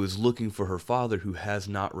 who is looking for her father, who has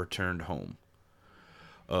not returned home.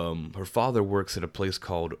 Her father works at a place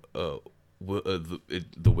called the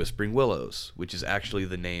Whispering Willows, which is actually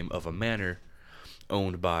the name of a manor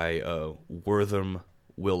owned by Wortham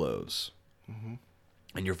Willows.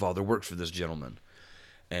 And your father works for this gentleman.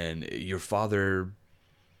 And your father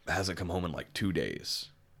hasn't come home in like 2 days.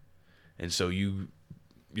 And so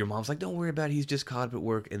your mom's like, don't worry about it, he's just caught up at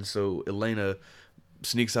work. And so Elena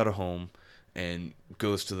sneaks out of home and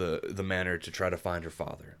goes to the manor to try to find her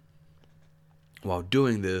father. While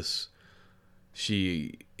doing this,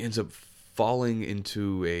 she ends up falling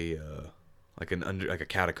into a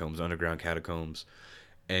catacombs, underground catacombs,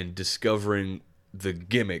 and discovering the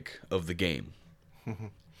gimmick of the game.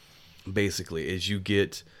 Basically, is you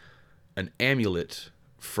get an amulet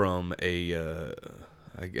from a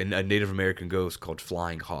Native American ghost called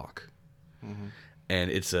Flying Hawk, and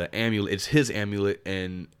it's a amulet. It's his amulet,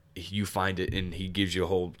 and you find it, and he gives you a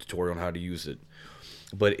whole tutorial on how to use it.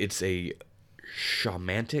 but it's a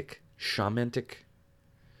shamanic.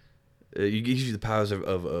 It gives you the powers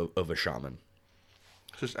of a shaman.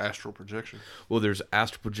 It's just astral projection. Well, there's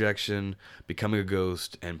astral projection, becoming a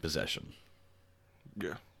ghost, and possession.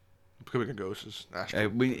 Yeah. Becoming a ghost is astral. I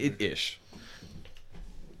mean, it-ish.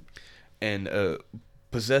 And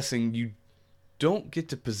possessing, you don't get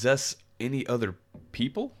to possess any other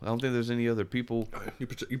people. I don't think there's any other people. You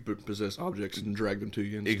possess objects and drag them to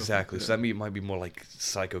you. And Exactly. Stuff So that might be more like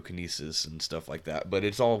psychokinesis and stuff like that. But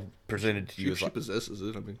it's all presented to you as she like, possesses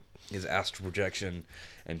it. I mean, is astral projection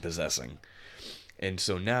and possessing. And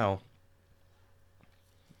so now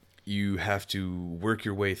you have to work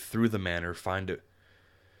your way through the manor, find it.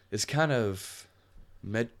 It's kind of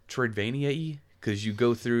Metroidvania-y because you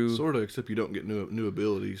go through sort of, except you don't get new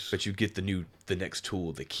abilities. but you get the next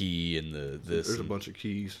tool, the key and this. There's a bunch of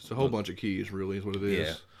keys. It's a whole bunch of keys, really, is what it is.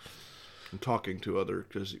 Yeah. And talking to other,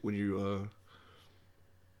 because when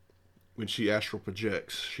she astral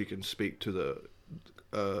projects, she can speak to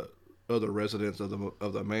the other residents of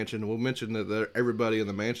the mansion. We'll mention that everybody in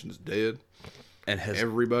the mansion is dead. And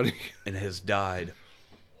Everybody has died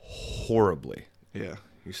horribly. Yeah,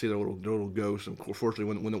 you see the little ghosts, and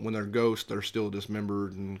unfortunately, when they're ghosts, they're still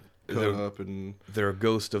dismembered and cut up, and they're a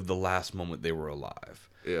ghost of the last moment they were alive.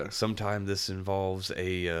 Yeah. Sometimes this involves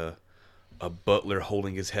a butler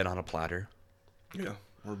holding his head on a platter. Yeah,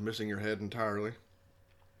 or missing your head entirely.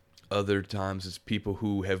 Other times it's people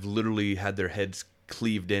who have literally had their heads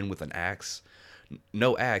cleaved in with an axe.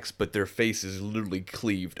 No axe, but their face is literally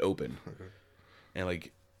cleaved open. Okay. And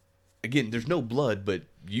like, again, there's no blood, but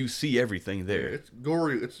you see everything there. Yeah, it's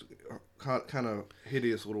gory. It's kind of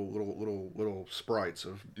hideous little sprites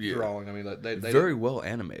of drawing. I mean, they very well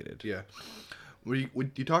animated. Yeah.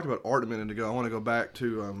 You talked about art a minute ago. I want to go back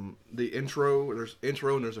to the intro. There's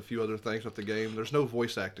intro and there's a few other things with the game. There's no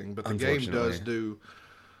voice acting, but the game does do.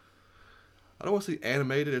 I don't want to say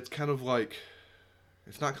animated. It's kind of like,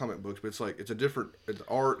 it's not comic books, but it's like it's a different. It's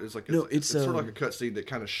art. It's like it's sort of like a cutscene that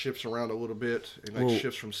kind of shifts around a little bit and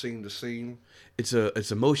shifts from scene to scene. It's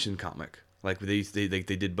a motion comic. Like they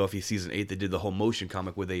did Buffy season 8. They did the whole motion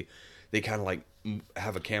comic where they kind of like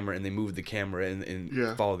have a camera and they move the camera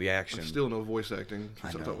and follow the action. Still no voice acting,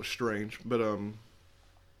 which I thought was strange. But so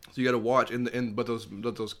you got to watch but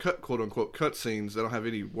those quote unquote cut scenes, they don't have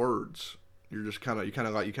any words. You're just kind of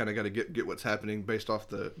got to get what's happening based off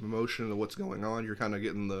the emotion of what's going on. You're kind of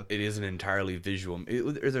getting the. It is an entirely visual.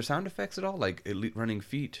 Are there sound effects at all, like running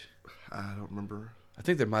feet? I don't remember. I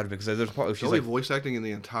think there might have been because there's part. The only voice acting in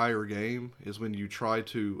the entire game is when you try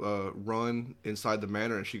to run inside the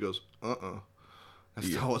manor, and she goes, That's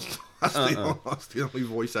the only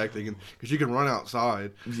voice acting, because you can run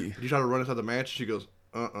outside. Yeah. You try to run inside the mansion, she goes,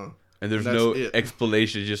 And there's no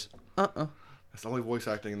explanation, just That's the only voice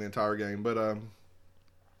acting in the entire game.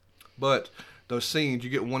 But those scenes, you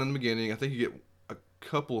get one in the beginning. I think you get a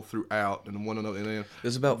couple throughout, and one another. And then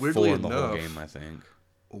there's about 4 in the whole game, I think.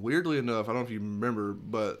 Weirdly enough, I don't know if you remember,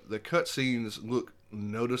 but the cutscenes look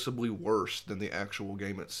noticeably worse than the actual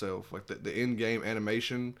game itself. Like the in-game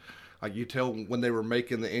animation, like you tell when they were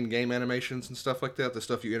making the in-game animations and stuff like that, the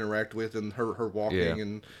stuff you interact with, and her walking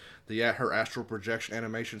and her astral projection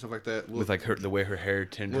animation, stuff like that. With like the way her hair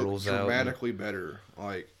tendrils out. Dramatically better.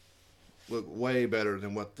 Like, look way better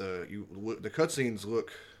than what the cutscenes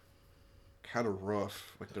look kind of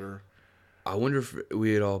rough. Like they're. I wonder if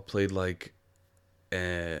we had all played like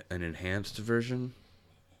an enhanced version.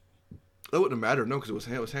 That wouldn't have mattered, no, because it was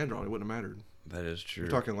hand drawn. It wouldn't have mattered. That is true.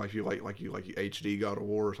 You're talking like you HD God of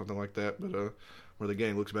War or something like that, but where the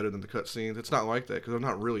game looks better than the cutscenes. It's not like that because they're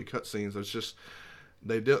not really cutscenes. It's just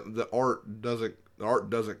the art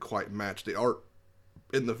doesn't quite match the art.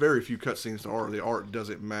 In the very few cutscenes there are, the art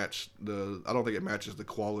doesn't match I don't think it matches the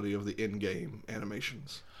quality of the in-game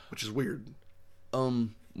animations, which is weird.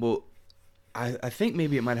 Well, I think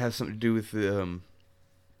maybe it might have something to do with the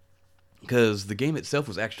because the game itself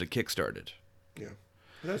was actually kickstarted. Yeah,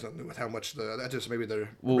 it has nothing to do with how much that just maybe it could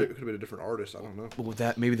have been a different artist. I don't know. Well, with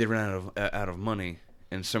that maybe they ran out of money,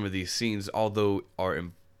 and some of these scenes, although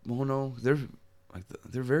they're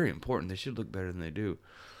very important. They should look better than they do.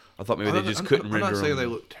 I thought maybe they just couldn't render them. I'm not saying they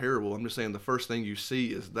look terrible. I'm just saying the first thing you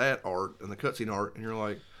see is that art and the cutscene art, and you're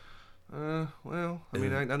like, well, I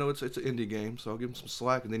mean, I know it's an indie game, so I'll give them some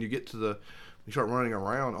slack. And then you start running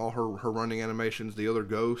around, all her running animations, the other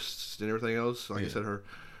ghosts and everything else. Like I said,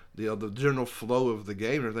 the general flow of the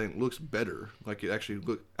game and everything looks better. Like it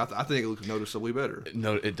actually I think it looks noticeably better.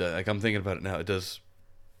 No, it does. Like I'm thinking about it now, it does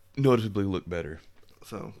noticeably look better.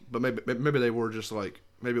 So, but maybe they were just like,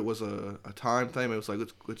 maybe it was a time thing. Maybe it was like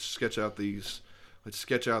let's sketch out these let's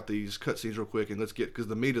sketch out these cutscenes real quick and let's get, because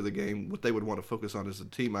the meat of the game, what they would want to focus on as a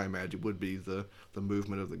team, I imagine, would be the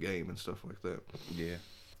movement of the game and stuff like that. Yeah.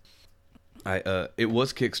 It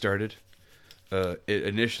was kickstarted. It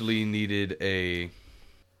initially needed it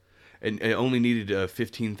only needed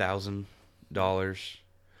 $15,000,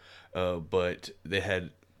 but they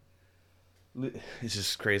had. It's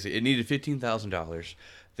just crazy. It needed $15,000.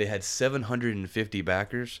 They had 750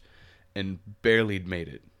 backers, and barely made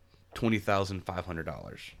it.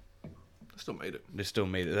 $20,500. Still made it. They still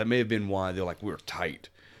made it. That may have been why they're like, we're tight.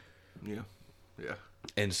 Yeah.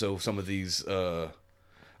 And so some of these,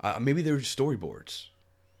 maybe they were just storyboards,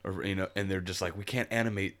 or and they're just like, we can't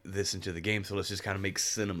animate this into the game, so let's just kind of make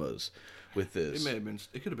cinemas with this. It may have been.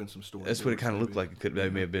 It could have been some story. That's what it kind of looked like.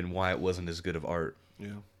 That may have been why it wasn't as good of art. Yeah.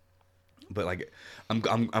 But like,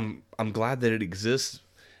 I'm glad that it exists,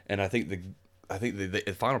 and I think the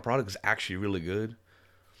final product is actually really good,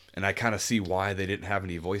 and I kind of see why they didn't have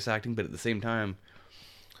any voice acting. But at the same time,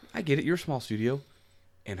 I get it. You're a small studio,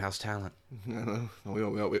 in-house talent. I know.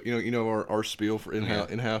 Our spiel for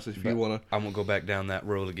in-house. If you want to, I won't go back down that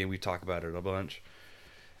road again. We talk about it a bunch,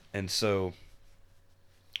 and so.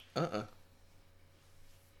 You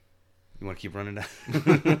want to keep running down?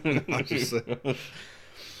 I'm just saying.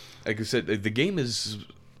 Like I said, the game is,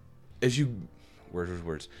 as you're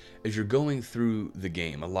going through the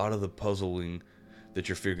game, a lot of the puzzling that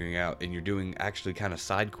you're figuring out, and you're doing actually kind of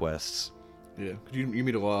side quests. Yeah, you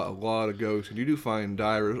meet a lot of ghosts, and you do find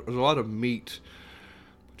diaries. There's a lot of meat.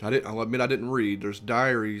 I'll admit I didn't read. There's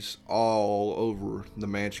diaries all over the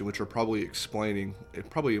mansion, which are probably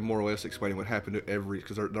more or less explaining what happened to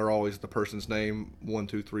because they're always the person's name, 1,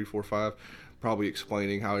 2, 3, 4, 5, probably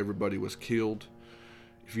explaining how everybody was killed.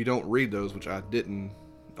 If you don't read those, which I didn't,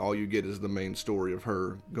 all you get is the main story of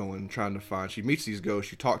her trying to find. She meets these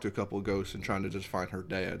ghosts. You talk to a couple of ghosts and trying to just find her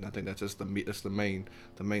dad. And I think that's just the main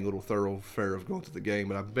little thoroughfare of going through the game.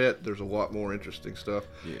 But I bet there's a lot more interesting stuff.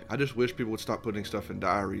 Yeah. I just wish people would stop putting stuff in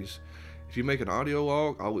diaries. If you make an audio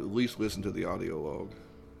log, I'll at least listen to the audio log.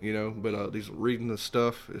 But these reading the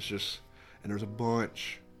stuff, it's just, and there's a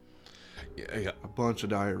bunch. Yeah. A bunch of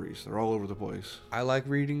diaries. They're all over the place. I like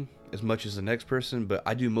reading as much as the next person, but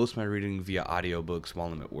I do most of my reading via audiobooks while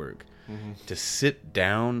I'm at work. Mm-hmm. To sit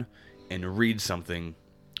down and read something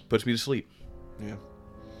puts me to sleep. Yeah.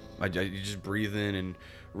 I just breathe in and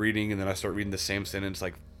reading, and then I start reading the same sentence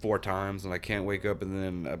like 4 times, and I can't wake up,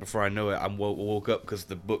 and then before I know it, I'm woke up because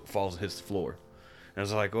the book falls and hits the floor. And I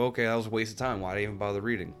was like, okay, that was a waste of time. Why did I even bother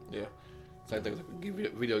reading? Yeah. Same thing with a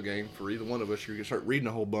video game. For either one of us, you can start reading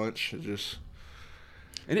a whole bunch. And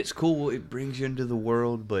it's cool. It brings you into the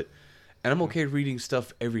world, and I'm okay reading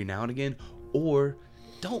stuff every now and again. Or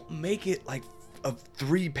don't make it like a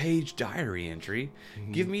 3-page diary entry.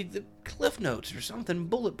 Mm-hmm. Give me the cliff notes or something,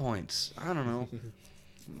 bullet points. I don't know.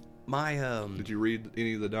 Did you read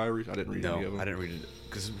any of the diaries? I didn't read any of them. No, I didn't read it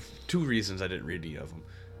because 2 reasons I didn't read any of them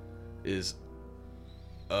is,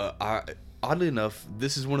 oddly enough,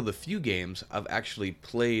 this is one of the few games I've actually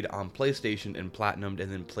played on PlayStation and platinumed,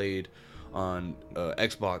 and then played on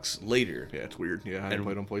Xbox later. Yeah, it's weird. Yeah, I didn't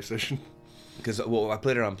play it on PlayStation. Because, I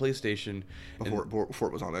played it on PlayStation before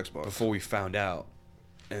it was on Xbox. Before we found out.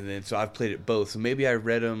 And then, so I've played it both. So maybe I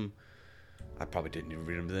read them. I probably didn't even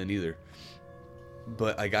read them then either.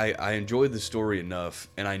 But I enjoyed the story enough,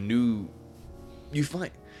 and I knew you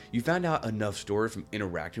found out enough story from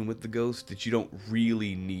interacting with the ghost that you don't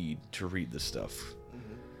really need to read the stuff.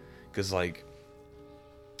 Because,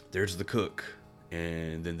 there's the cook,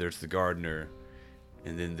 and then there's the gardener,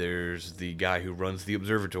 and then there's the guy who runs the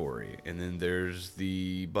observatory, and then there's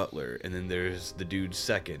the butler, and then there's the dude's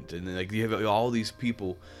second, and then you have all these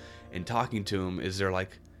people, and talking to them is they're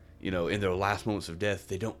in their last moments of death,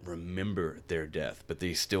 they don't remember their death, but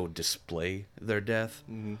they still display their death.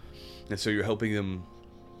 Mm-hmm. And so you're helping them.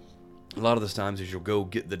 A lot of the times is you'll go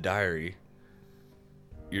get the diary,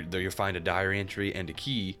 you'll find a diary entry and a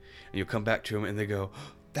key, and you'll come back to them and they go,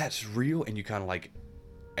 that's real, and you kind of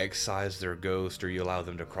excise their ghost, or you allow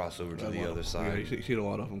them to cross over to the other side. Yeah, you see a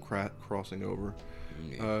lot of them crossing over.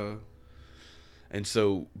 Yeah. And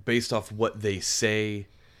so based off what they say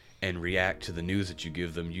and react to the news that you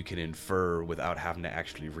give them, you can infer without having to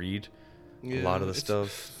actually read a lot of the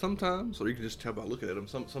stuff. Sometimes, or you can just tell by looking at them.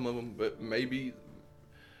 Some of them, but maybe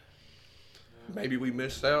we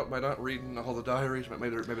missed out by not reading all the diaries. Maybe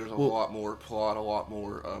there's a lot more plot, a lot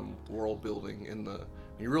more world building in the.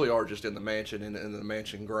 You really are just in the mansion, in the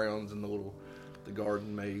mansion grounds, and the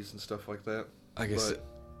garden maze and stuff like that. I guess.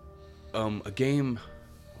 A game.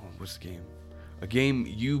 Oh, what's the game? A game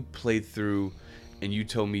you played through, and you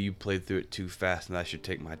told me you played through it too fast, and I should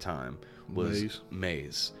take my time. was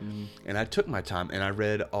Maze. And I took my time and I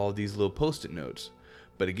read all these little post-it notes.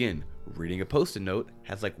 But again, reading a post-it note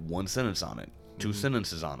has like one sentence on it, two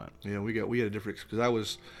sentences on it. Yeah, we had a different, because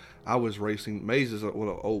I was racing. Maze is an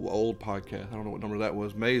old podcast. I don't know what number that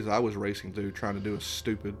was. Maze, I was racing through trying to do a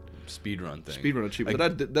stupid Speedrun thing. Speedrun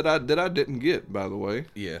achievement that I didn't get, by the way.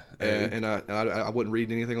 Yeah. And I wasn't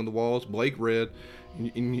reading anything on the walls. Blake read,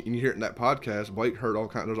 and you hear it in that podcast. Blake heard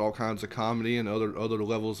there's all kinds of comedy and other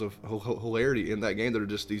levels of hilarity in that game that are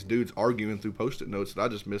just these dudes arguing through post-it notes that I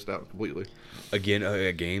just missed out completely. Again,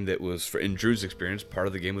 a game that was, in Drew's experience, part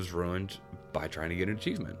of the game was ruined by trying to get an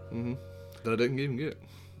achievement. That I didn't even get.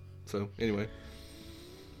 So, anyway.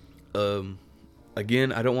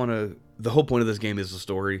 Again, I don't want to... The whole point of this game is the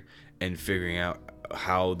story and figuring out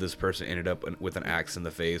how this person ended up with an axe in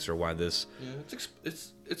the face, or why this... Yeah,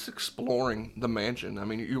 it's exploring the mansion. I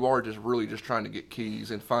mean, you are really just trying to get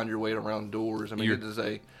keys and find your way around doors. I mean, it is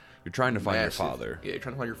a... You're trying to find massive, your father. Yeah, you're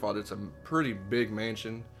trying to find your father. It's a pretty big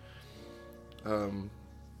mansion. We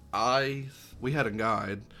had a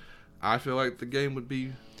guide. I feel like the game would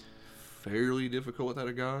be fairly difficult without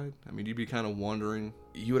a guide. I mean, you'd be kind of wondering.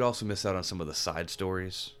 You would also miss out on some of the side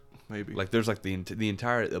stories. Maybe. Like, there's like the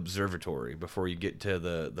entire observatory before you get to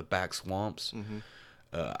the back swamps.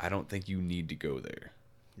 I don't think you need to go there.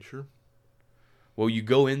 You sure? Well, you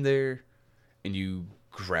go in there and you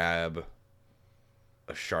grab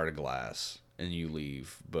a shard of glass and you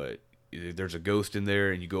leave, but there's a ghost in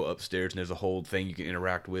there, and you go upstairs and there's a whole thing you can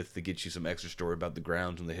interact with to get you some extra story about the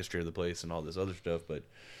grounds and the history of the place and all this other stuff, but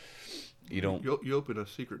you don't... You open a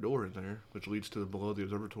secret door in there, which leads to below the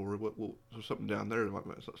observatory. There's something down there.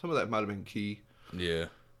 Some of that might have been key. Yeah.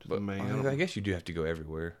 To the main. I guess you do have to go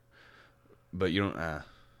everywhere. But you don't... Yeah.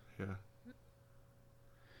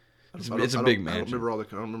 It's a big mansion. I don't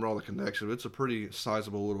remember all the connections. It's a pretty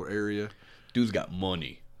sizable little area. Dude's got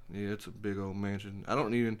money. Yeah, it's a big old mansion.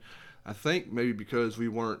 I think maybe because we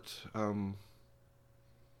weren't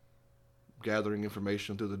gathering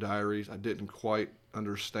information through the diaries, I didn't quite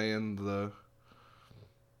understand the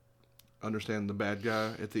bad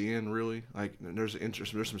guy at the end, really. Like, there's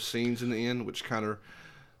some scenes in the end which kind of,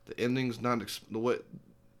 the ending's not the way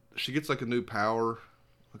she gets like a new power,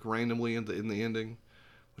 like randomly in the ending,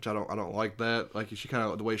 which I don't like that. Like, she kind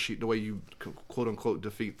of the way you quote unquote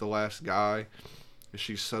defeat the last guy,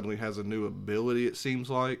 she suddenly has a new ability. It seems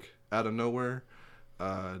like out of nowhere.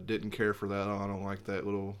 Didn't care for that. I don't like that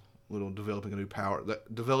little developing a new power,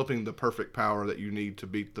 developing the perfect power that you need to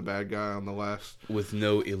beat the bad guy on the last, with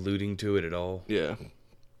no alluding to it at all. Yeah.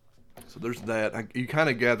 So there's that. You kind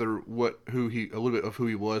of gather a little bit of who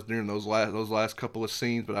he was during those last couple of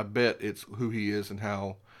scenes, but I bet it's who he is and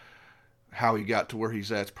how he got to where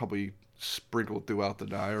he's at. It's probably sprinkled throughout the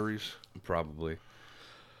diaries. Probably.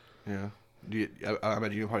 Yeah. I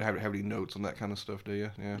imagine you don't probably have any notes on that kind of stuff, do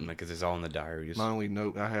you? Yeah. Because it's all in the diaries. My only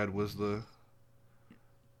note I had was the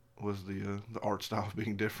art style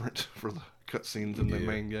being different for the cutscenes in the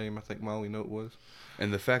main game. I think my only note was.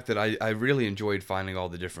 And the fact that I really enjoyed finding all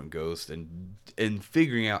the different ghosts and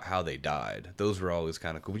figuring out how they died. Those were always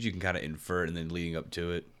kind of cool. But you can kind of infer it and then leading up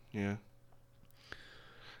to it. Yeah.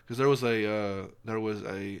 Because there was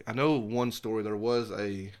I know one story, there was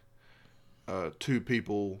two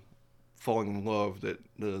people falling in love that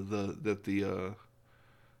the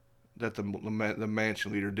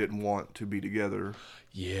mansion leader didn't want to be together.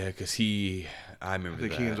 Yeah, because I remember that. I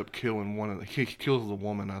think he ends up killing he kills the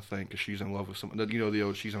woman, I think, because she's in love with someone. You know, the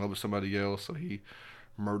old she's in love with somebody else, so he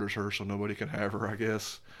murders her so nobody can have her, I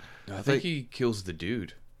guess. No, I think he kills the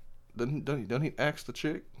dude. Doesn't he axe the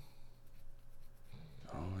chick?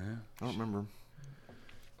 Oh, yeah. I don't remember.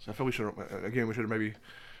 So I feel we should have maybe...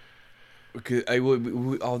 Okay,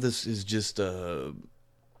 all this is just a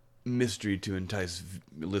mystery to entice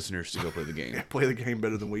listeners to go play the game. Play the game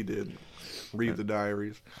better than we did. Read the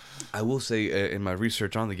diaries. I will say, in my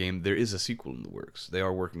research on the game, there is a sequel in the works. They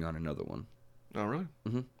are working on another one. Oh, really?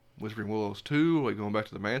 Mm-hmm. Whispering Willows 2, like going back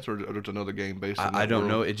to the mansion, or it's another game based on that I don't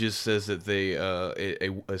world? know. It just says that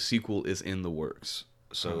a sequel is in the works.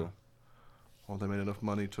 So, well, they made enough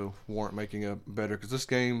money to warrant making a better. Because this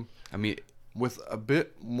game, I mean, with a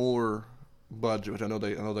bit more budget, which I know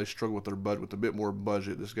they struggle with their budget. With a bit more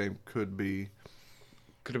budget, this game could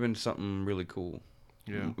have been something really cool.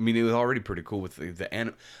 Yeah. I mean, it was already pretty cool with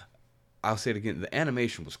I'll say it again. The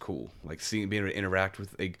animation was cool. Like being able to interact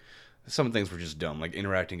with some things were just dumb, like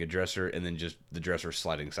interacting a dresser and then just the dresser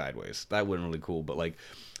sliding sideways. That wasn't really cool, but like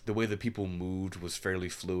the way the people moved was fairly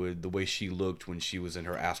fluid. The way she looked when she was in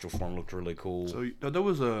her astral form looked really cool. So there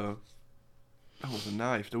was That was a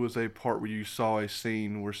knife. There was a part where you saw a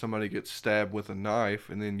scene where somebody gets stabbed with a knife,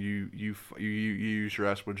 and then you use your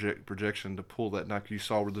astral projection to pull that knife. You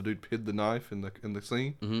saw where the dude hid the knife in the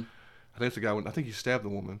scene. Mm-hmm. I think it's the guy. I think he stabbed the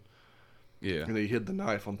woman, Yeah. and then he hid the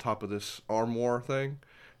knife on top of this armoire thing,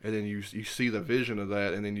 and then you see the vision of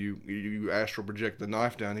that, and then you astral project the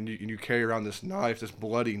knife down, and you carry around this knife. This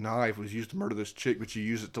bloody knife was used to murder this chick, but you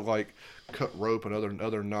use it to like cut rope and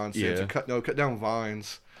other nonsense, Yeah. and cut down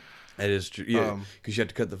vines. That is true. Yeah, because you have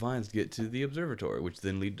to cut the vines to get to the observatory, which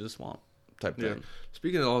then lead to the swamp type Yeah. thing.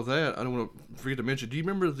 Speaking of all that, I don't want to forget to mention. Do you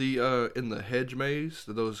remember the in the hedge maze,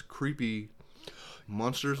 those creepy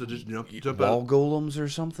monsters that just jump Wall out? golems or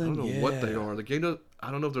something. I don't know what they are. The game does. I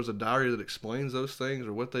don't know if there's a diary that explains those things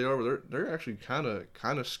or what they are. But they're actually kind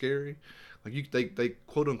of scary. Like they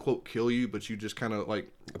quote unquote kill you, but you just kind of like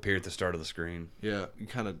Appear at the start of the screen. you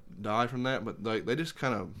kind of die from that. But they just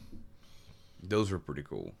kind of Those were pretty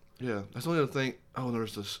cool. yeah. That's the only other thing. Oh, and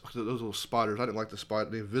there's those little spiders. I didn't like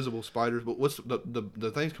the invisible spiders. But what's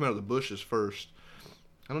the things come out of the bushes first?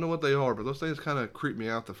 I don't know what they are, but those things kind of creeped me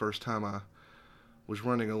out the first time I was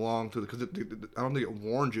running along through because I don't think it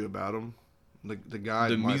warned you about them. The guy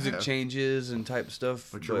The might music have. changes and type stuff.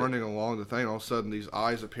 But you're running along the thing, all of a sudden these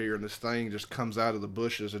eyes appear, and this thing just comes out of the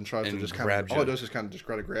bushes and tries And to just kind grabs of. All it you. does is kind of just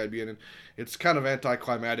try to grab you, and it's kind of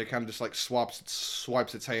anticlimactic. Kind of just like swipes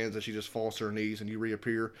its hands, and she just falls to her knees, and you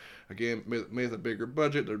reappear again. With a bigger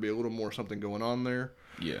budget, there'd be a little more something going on there.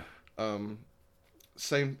 Yeah.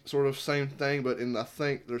 Same thing, but I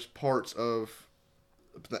think there's parts of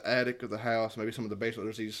the attic of the house, maybe some of the basement.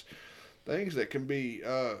 There's these things that can be.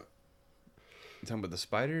 You talking about the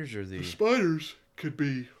spiders or The spiders could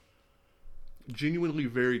be genuinely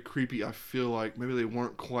very creepy. I feel like maybe they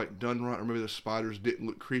weren't quite done right, or maybe the spiders didn't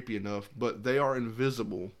look creepy enough. But they are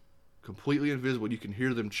invisible, completely invisible. You can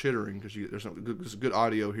hear them chittering because there's good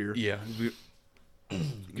audio here. Yeah. You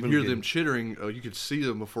can hear them chittering. You can see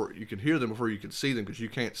them before you can hear them before you can see them because you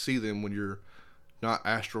can't see them when you're not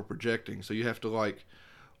astral projecting. So you have to like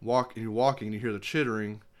walk, and you're walking, and you hear the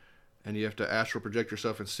chittering. And you have to astral project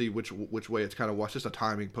yourself and see which way it's kind of. It's just a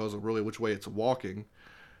timing puzzle, really, which way it's walking,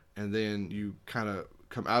 and then you kind of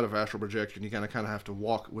come out of astral projection. You kind of have to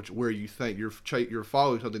walk where you think you're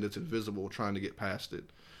following something that's invisible, trying to get past it.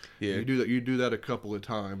 Yeah. You do that. You do that a couple of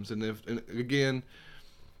times, and again,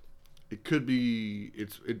 it could be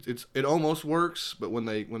it almost works, but when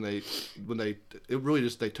they it really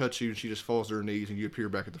just they touch you and she just falls to her knees and you appear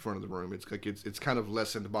back at the front of the room. It's like it's kind of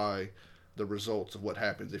lessened by the results of what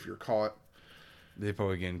happens if you're caught. They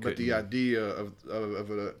probably again. But the idea of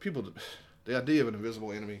the idea of an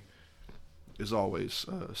invisible enemy is always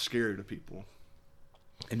scary to people.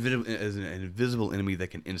 As an invisible enemy that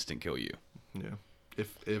can instant kill you. Yeah,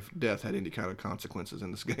 if death had any kind of consequences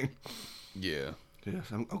in this game. Yeah. Yes.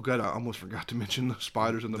 Oh God, I almost forgot to mention the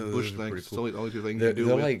spiders and the Those bush are things. pretty It's cool. the only two things They're, you deal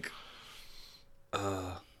they're with. like,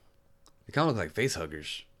 they kind of look like face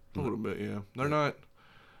huggers. A little bit, yeah. They're not.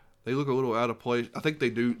 They look a little out of place. I think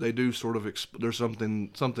they do. They do sort of. There's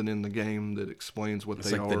something in the game that explains what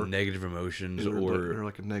It's they like are. the negative emotions, They're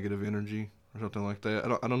like a negative energy or something like that.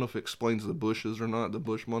 I don't know if it explains the bushes or not, the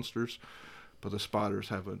bush monsters, but the spiders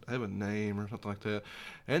have a name or something like that.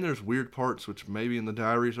 And there's weird parts which maybe in the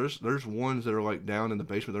diaries. There's ones that are like down in the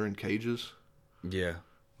basement. They're in cages, yeah.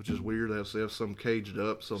 which is weird. They have some caged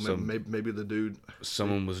up. So maybe the dude.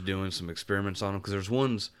 Someone was doing some experiments on them because there's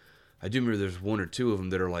ones. I do remember there's one or two of them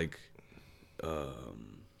that are like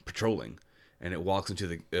patrolling, and it walks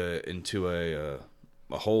into a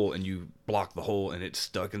hole, and you block the hole, and it's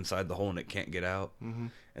stuck inside the hole, and it can't get out. Mm-hmm.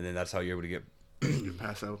 And then that's how you're able to get. You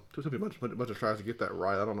pass out. It took me a bunch of tries to get that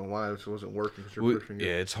right. I don't know why it wasn't working. Cause you're pushing it.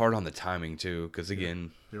 Yeah, it's hard on the timing too, because again,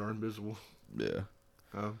 They are invisible. yeah.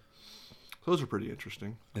 Those are pretty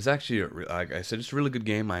interesting. It's actually, like I said, it's a really good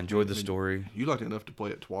game. I enjoyed the story. You liked it enough to play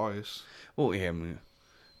it twice. Well, yeah, I mean,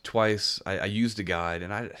 twice. I used a guide,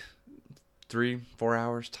 and 3-4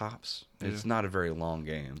 hours tops. Yeah. It's not a very long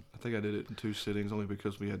game. I think I did it in 2 sittings only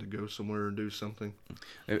because we had to go somewhere and do something.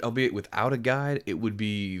 Albeit without a guide, it would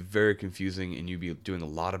be very confusing, and you'd be doing a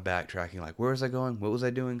lot of backtracking. Like, where was I going? What was I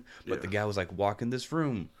doing? But Yeah. the guy was like, walk in this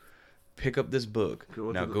room, pick up this book.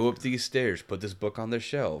 Go up these stairs, put this book on this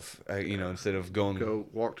shelf. Instead of going, Go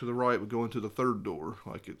walk to the right, we go into the third door.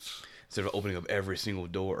 Like it's instead of opening up every single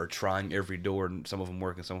door or trying every door, and some of them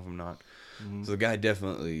work and some of them not. Mm-hmm. So the guy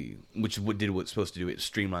definitely, did what it's supposed to do. It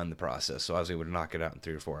streamlined the process, so I was able to knock it out in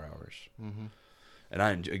 3 or 4 hours. Mm-hmm. And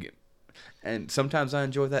I enjoy, and sometimes I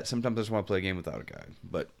enjoy that. Sometimes I just want to play a game without a guide.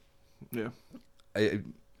 But yeah,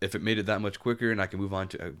 if it made it that much quicker and I can move on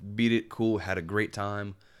to beat it, cool, had a great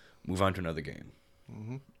time, move on to another game.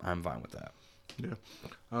 Mm-hmm. I'm fine with that.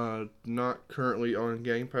 Yeah. Not currently on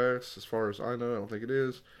Game Pass, as far as I know. I don't think it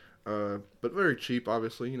is. But very cheap,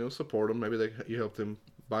 obviously. You know, support them. Maybe you help them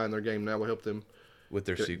buying their game now will help them with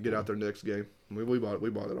their sequel. Get out their next game. We bought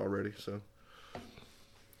it already. So,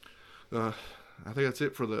 I think that's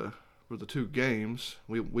it for the two games.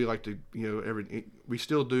 We like to we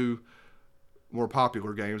still do more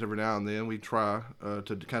popular games every now and then. We try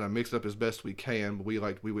to kind of mix it up as best we can, but we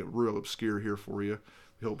went real obscure here for you.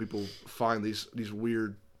 We hope people find these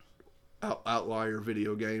weird outlier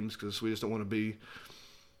video games because we just don't want to be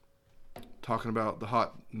talking about the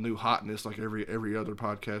new hotness like every other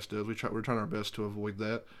podcast does. We're trying our best to avoid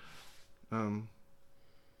that.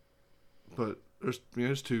 But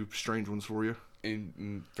there's two strange ones for you.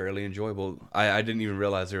 And fairly enjoyable. I didn't even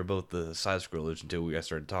realize they were both the side scrollers until we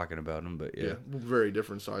started talking about them. But yeah, very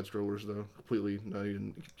different side scrollers though. Completely not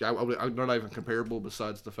even. They're not even comparable.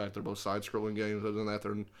 Besides the fact they're both side scrolling games, other than that,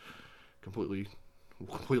 they're completely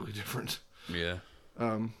different. Yeah.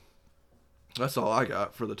 That's all I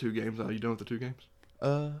got for the two games. Are you done with the two games?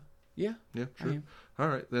 Yeah. Yeah, sure. All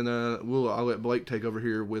right, then I'll let Blake take over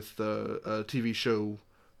here with a TV show.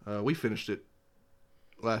 We finished it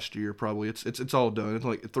last year, probably. It's all done. It's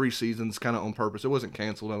like 3 seasons, kind of on purpose. It wasn't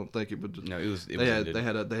canceled. I don't think it would. No, it was. They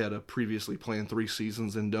had a previously planned 3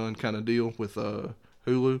 seasons and done kind of deal with Hulu.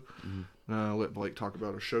 Mm-hmm. I'll let Blake talk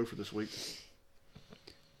about our show for this week.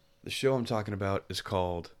 The show I'm talking about is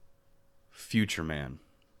called Future Man.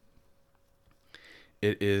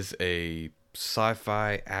 It is a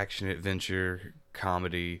sci-fi action adventure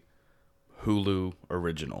comedy Hulu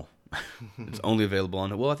original. It's only available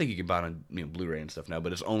on. Well, I think you can buy it on Blu-ray and stuff now,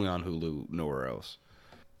 but it's only on Hulu, nowhere else.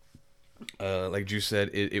 Like Drew said,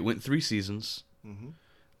 it went 3 seasons,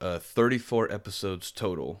 34 episodes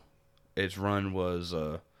total. Its run was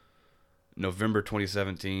November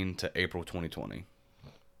 2017 to April 2020.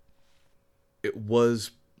 It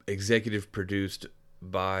was executive produced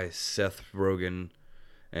by Seth Rogen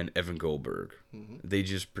and Evan Goldberg. Mm-hmm. They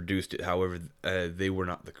just produced it. However, they were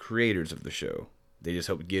not the creators of the show. They just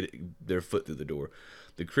helped get their foot through the door.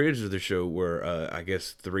 The creators of the show were, I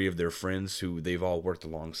guess, 3 of their friends who they've all worked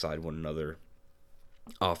alongside one another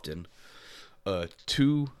often. The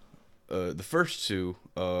first 2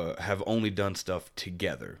 have only done stuff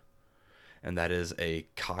together, and that is a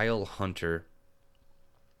Kyle Hunter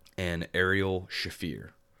and Ariel Shafir.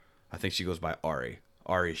 I think she goes by Ari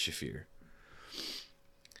Shafir.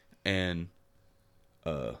 And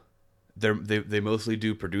they mostly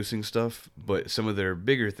do producing stuff, but some of their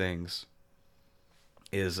bigger things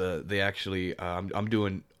is they actually I'm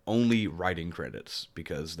doing only writing credits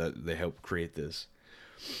because they helped create this.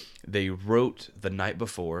 They wrote The Night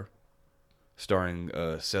Before, starring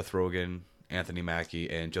Seth Rogen, Anthony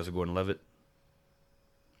Mackie, and Joseph Gordon-Levitt.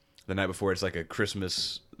 The Night Before, it's like a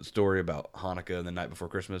Christmas story about Hanukkah and the night before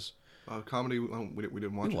Christmas. Comedy. We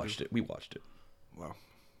didn't watch it. We watched it. Wow.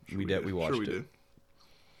 We watched it. Did.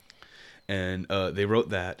 And they wrote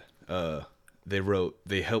that.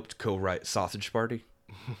 They helped co-write Sausage Party.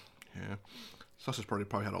 Yeah. Sausage Party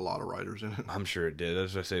probably had a lot of writers in it. I'm sure it did.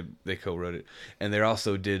 As I say, they co-wrote it. And they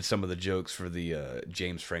also did some of the jokes for the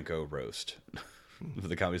James Franco roast for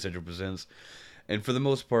the Comedy Central Presents. And for the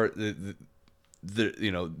most part, they've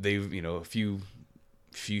a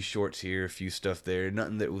few shorts here, a few stuff there.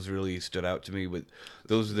 Nothing that was really stood out to me, but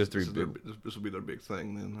those are the 3 big. This will be their big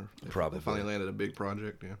thing then. Probably. They finally landed a big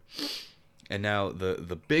project, yeah. And now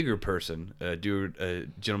the bigger person, a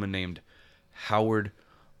gentleman named Howard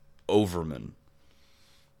Overman.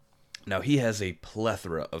 Now he has a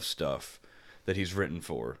plethora of stuff that he's written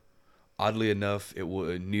for. Oddly enough,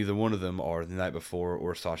 neither one of them are The Night Before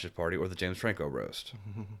or Sausage Party or the James Franco roast.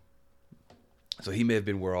 So he may have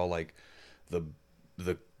been where all like the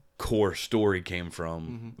core story came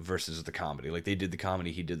from versus the comedy. Like they did the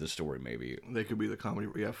comedy, he did the story. Maybe they could be the comedy,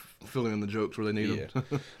 filling in the jokes where they need them.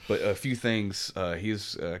 But a few things.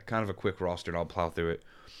 He's kind of a quick roster, and I'll plow through it.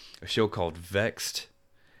 A show called Vexed,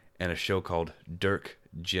 and a show called Dirk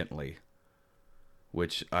Gently,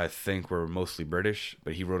 which I think were mostly British,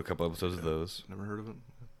 but he wrote a couple episodes of those. Never heard of it.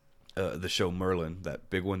 The show Merlin, that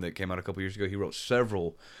big one that came out a couple years ago, he wrote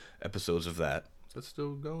several episodes of that. Is that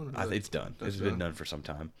still going? I think it's done. It's been done for some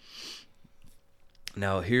time.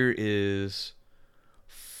 Now, here is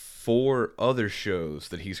 4 other shows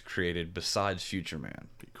that he's created besides Future Man.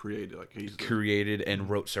 He created, like he's created and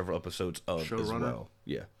wrote several episodes of as well.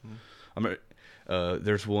 Yeah.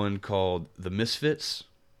 There's one called The Misfits,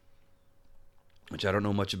 which I don't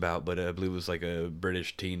know much about, but I believe it was like a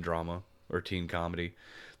British teen drama or teen comedy.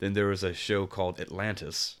 Then there was a show called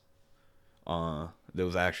Atlantis. That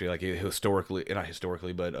was actually like historically, not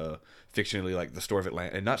historically, but fictionally, like the story of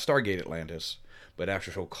Atlantis, and not Stargate Atlantis, but an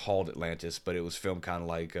actual show called Atlantis. But it was filmed kind of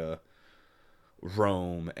like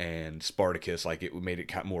Rome and Spartacus, like it made it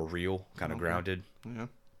kind of more real, kind of grounded. Yeah.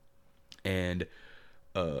 And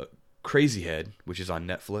Crazy Head, which is on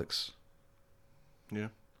Netflix. Yeah.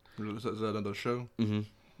 Is that another show? Mm-hmm.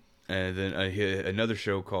 And then another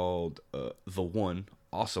show called The One,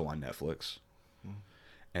 also on Netflix.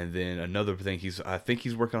 And then another thing I think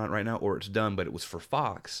he's working on it right now, or it's done, but it was for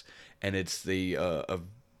Fox, and it's the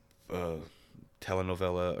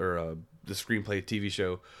telenovela or the screenplay TV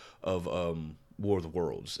show of War of the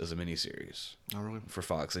Worlds as a miniseries. Oh, really? For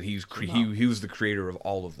Fox, and he was the creator of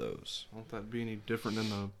all of those. Won't that be any different than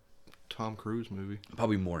the Tom Cruise movie?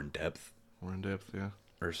 Probably more in depth. More in depth, yeah.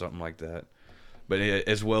 Or something like that. But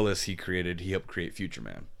as well as he helped create Future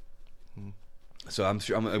Man. So I'm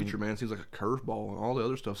sure Future Man seems like a curveball, and all the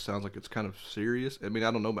other stuff sounds like it's kind of serious. I mean, I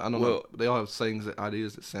don't know. They all have sayings,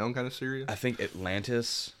 ideas that sound kind of serious. I think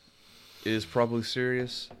Atlantis is probably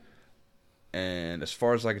serious, and as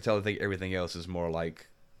far as I can tell, I think everything else is more like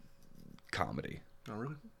comedy. Oh,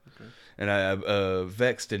 really? Okay. And I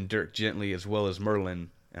Vexed and Dirk Gently, as well as Merlin,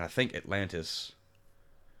 and I think Atlantis.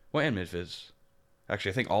 Well, and Memphis.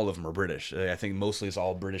 Actually, I think all of them are British. I think mostly it's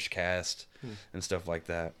all British cast and stuff like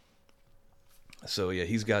that. So yeah,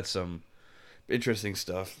 he's got some interesting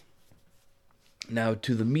stuff. Now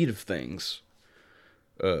to the meat of things,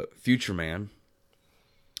 Future Man.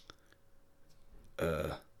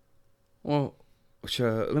 Well,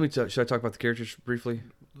 should I talk about the characters briefly?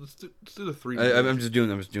 Let's do the three. I'm just doing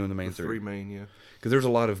the main three main, yeah. Because there's a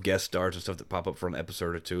lot of guest stars and stuff that pop up for an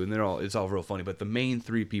episode or two, and it's all real funny. But the main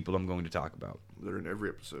three people I'm going to talk about, they're in every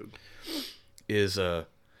episode, is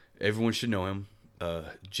everyone should know him,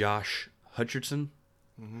 Josh Hutcherson,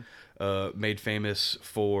 made famous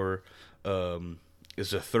for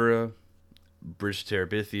Zathura, Bridge to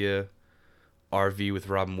Terabithia, RV with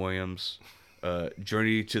Robin Williams,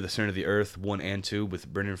 Journey to the Center of the Earth 1 and 2 with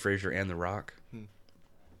Brendan Fraser and The Rock,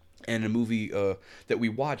 and a movie that we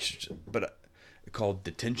watched, but called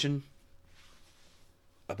Detention,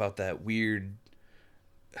 about that weird.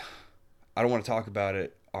 I don't want to talk about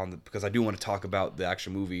it because I do want to talk about the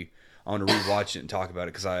actual movie. I want to rewatch it and talk about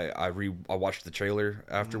it because I watched the trailer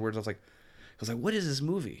afterwards. I was like, what is this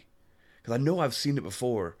movie? Because I know I've seen it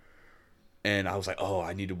before, and I was like, oh,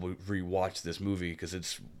 I need to rewatch this movie because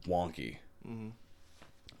it's wonky.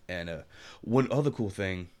 And one other cool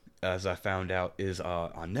thing, as I found out, is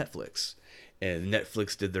on Netflix, and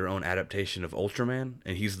Netflix did their own adaptation of Ultraman,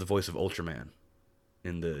 and he's the voice of Ultraman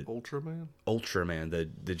in the Ultraman,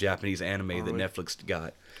 the Japanese anime that Netflix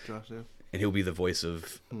got. Gotcha. And he'll be the voice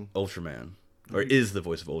of Ultraman, or is the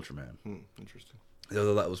voice of Ultraman. Interesting.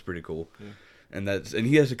 So that was pretty cool. Yeah. And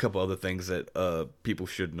he has a couple other things that people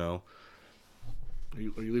should know. Are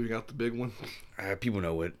you leaving out the big one? People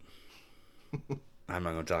know it. I'm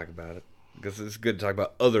not going to talk about it because it's good to talk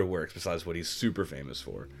about other works besides what he's super famous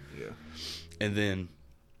for. Yeah. And then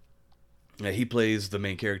he plays the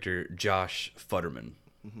main character, Josh Futterman.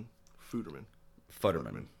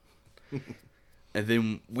 Futterman. And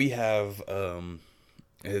then we have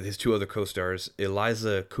his two other co-stars,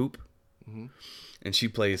 Eliza Coupe, and she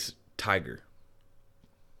plays Tiger.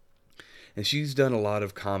 And she's done a lot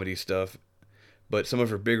of comedy stuff, but some of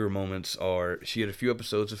her bigger moments are she had a few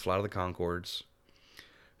episodes of Flight of the Conchords,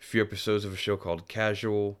 a few episodes of a show called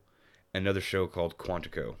Casual, another show called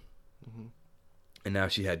Quantico. And now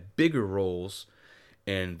she had bigger roles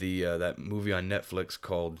in the that movie on Netflix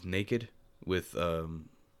called Naked with Marlon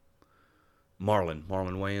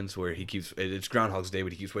Wayans, where it's Groundhog's Day,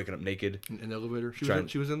 but he keeps waking up naked. In an elevator?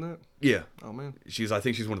 She was in that? Yeah. Oh, man. I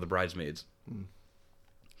think she's one of the bridesmaids.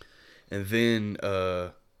 And then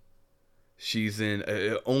she's in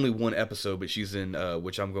only one episode, but she's in,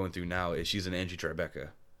 which I'm going through now, she's in Angie Tribeca.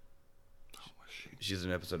 She's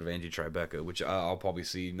in an episode of Angie Tribeca, which I'll probably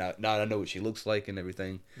see. Now I know what she looks like and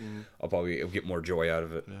everything. I'll probably get more joy out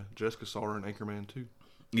of it. Yeah, Jessica saw her in Anchorman too.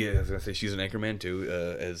 Yeah, I was gonna say she's an Anchorman too,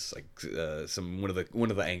 as like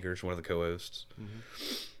one of the anchors, one of the co-hosts.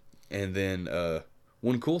 And then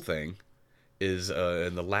one cool thing is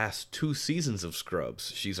in the last 2 seasons of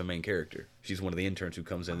Scrubs, she's a main character. She's one of the interns who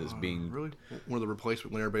comes in as being really one of the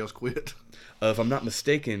replacement when everybody else quit. If I'm not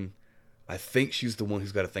mistaken, I think she's the one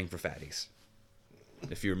who's got a thing for fatties.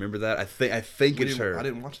 If you remember that, I think it's her. I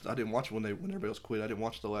didn't watch when everybody else quit. I didn't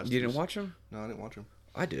watch the last. You didn't watch them? No, I didn't watch them.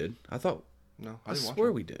 I did. I thought. No, I didn't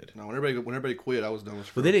swear watch we did. No, when everybody quit, I was done with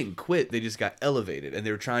Scrubs. But they didn't quit. They just got elevated, and they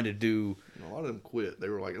were trying to do. No, a lot of them quit. They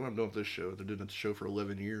were like, "I'm done with this show." They're doing this show for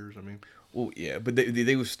 11 years. I mean. Well, yeah, but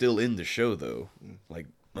they were still in the show though. Like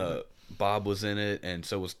Bob was in it, and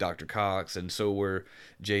so was Dr. Cox, and so were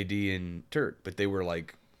JD and Turk. But they were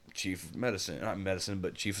like chief of medicine, not medicine,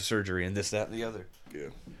 but chief of surgery, and this, that, and the other. Yeah.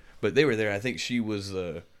 But they were there. I think she was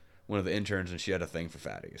one of the interns, and she had a thing for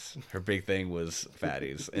fatties. Her big thing was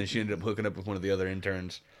fatties, and she ended up hooking up with one of the other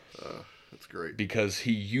interns. That's great. Because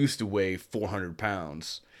he used to weigh 400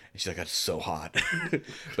 pounds. And she's like, that's so hot.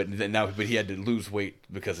 but he had to lose weight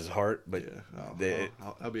because of his heart. But yeah,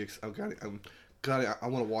 I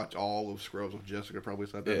want to watch all of Scrubs with Jessica probably.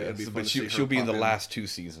 So that'd be fun but to see she'll her be in the pop last 2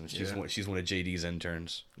 seasons. Yeah. She's one of JD's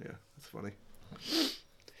interns. Yeah, that's funny.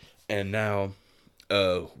 And now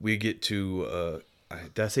we get to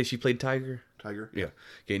did I say she played Tiger? Tiger. Yeah.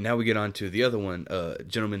 Okay, now we get on to the other one, a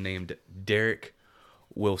gentleman named Derek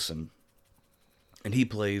Wilson. And he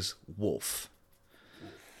plays Wolf.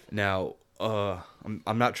 Now, I'm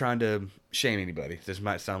not trying to shame anybody. This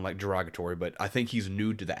might sound like derogatory, but I think he's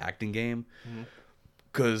new to the acting game.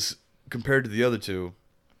 Because compared to the other two,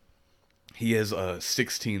 he has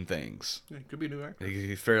 16 things. Yeah, he could be a new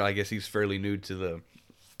actor. I guess he's fairly new to the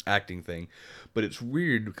acting thing. But it's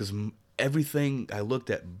weird because everything I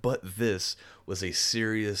looked at but this was a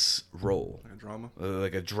serious role. Like a drama?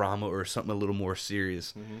 Like a drama or something a little more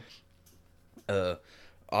serious.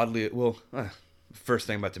 Oddly, first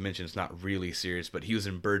thing I'm about to mention is not really serious, but he was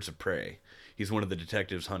in Birds of Prey. He's one of the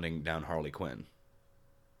detectives hunting down Harley Quinn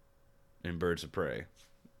in Birds of Prey,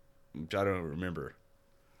 which I don't remember.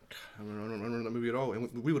 I don't remember that movie at all.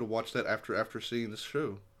 And we would have watched that after seeing this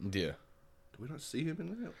show. Yeah. Did we not see him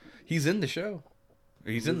in that? He's in the show.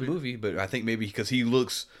 He's in the movie, but I think maybe because he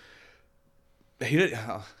looks...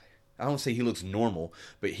 I don't say he looks normal,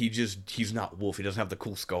 but he's not Wolf. He doesn't have the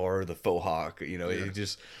cool scar, the faux hawk.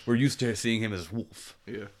 We're used to seeing him as Wolf.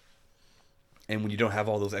 Yeah. And when you don't have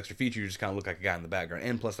all those extra features, you just kind of look like a guy in the background.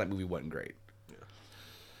 And plus, that movie wasn't great.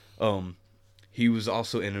 Yeah. He was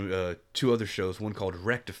also in 2 other shows. One called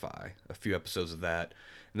Rectify, a few episodes of that.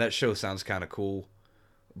 And that show sounds kind of cool,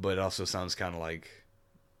 but it also sounds kind of like,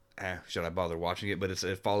 should I bother watching it? But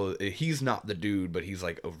he's not the dude, but he's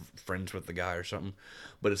like friends with the guy or something.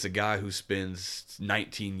 But it's a guy who spends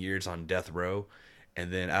 19 years on death row,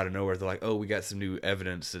 and then out of nowhere they're like, oh, we got some new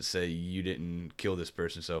evidence that say you didn't kill this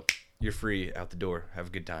person, so you're free out the door. Have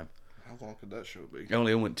a good time. How long could that show be? It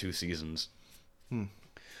only went 2 seasons.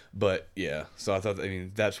 But yeah, so I thought,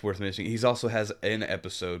 that's worth mentioning. He also has an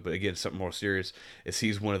episode, but again, something more serious, is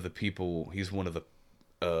he's one of the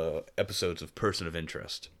episodes of Person of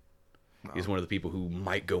Interest. Wow. He's one of the people who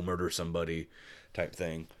might go murder somebody type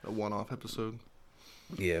thing. A one-off episode?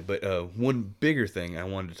 Yeah, but one bigger thing I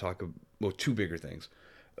wanted to talk about, 2 bigger things.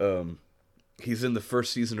 He's in the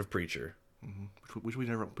first season of Preacher. Which we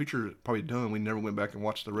never... Preacher probably done. We never went back and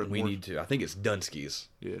watched the Red We need to. I think it's Dunsky's.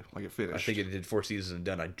 Yeah, like it finished. I think it did 4 seasons and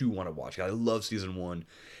done. I do want to watch it. I love season 1,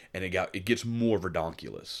 and it gets more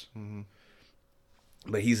redonkulous.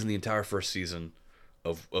 But he's in the entire first season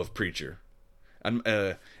of Preacher. And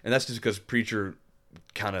that's just because Preacher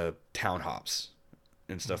kind of town hops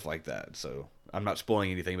and stuff like that. So I'm not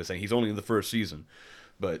spoiling anything, but saying he's only in the first season.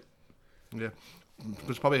 But yeah,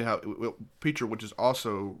 it's probably how Preacher, which is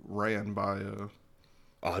also ran by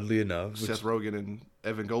oddly enough Seth Rogen and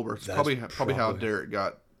Evan Goldberg. It's probably how Derek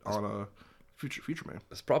got on a Future Man.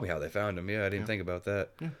 That's probably how they found him. Yeah, I didn't think about that.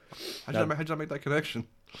 Yeah, how did I make that connection?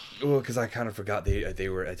 Well, because I kind of forgot they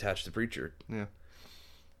were attached to Preacher. Yeah.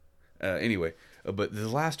 Anyway, but the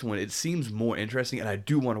last one, it seems more interesting, and I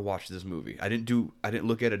do want to watch this movie. I didn't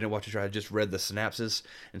look at it, I didn't watch the trailer. I just read the synopsis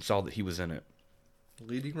and saw that he was in it.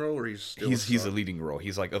 Leading role, or he's a leading role.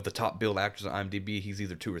 He's like, of the top billed actors on IMDb, he's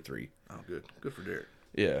either 2 or 3. Oh, good for Derek.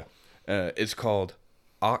 Yeah, it's called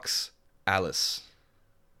Oxalis,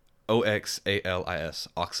 Oxalis,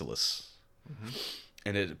 Oxalis,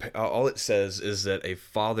 and all it says is that a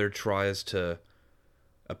father tries a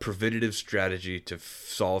preventative strategy to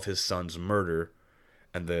solve his son's murder,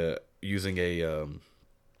 and using a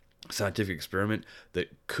scientific experiment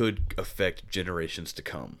that could affect generations to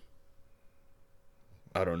come.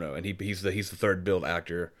 I don't know, and he's the 3rd billed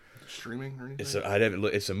actor. Streaming or anything?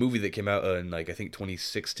 It's a movie that came out in I think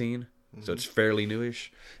 2016, so it's fairly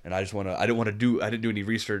newish. And I didn't do any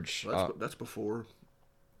research. That's before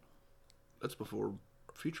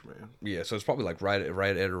Future Man. Yeah, so it's probably like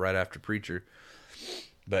right after Preacher.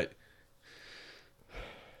 But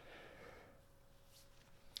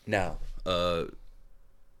now,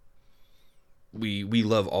 we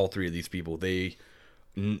love all 3 of these people. They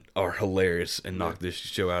are hilarious and knock this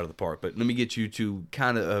show out of the park. But let me get you to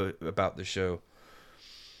kind of about the show.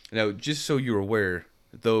 Now, just so you're aware,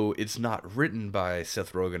 though it's not written by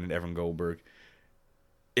Seth Rogen and Evan Goldberg,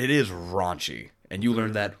 it is raunchy. And you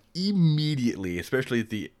learn that immediately, especially at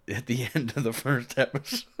the end of the first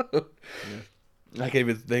episode. Yeah. I can't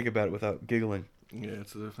even think about it without giggling. Yeah,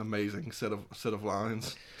 it's an amazing set of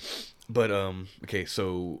lines. But okay,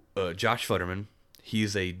 so Josh Futterman,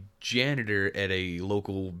 he's a janitor at a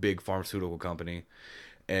local big pharmaceutical company,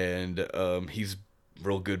 and he's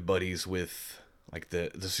real good buddies with like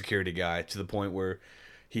the security guy, to the point where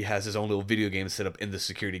he has his own little video game set up in the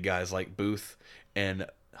security guy's like booth, and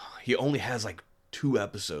he only has like 2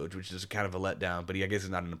 episodes, which is kind of a letdown, but I guess he's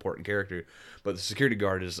not an important character. But the security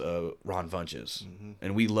guard is Ron Funches,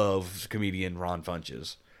 and we love comedian Ron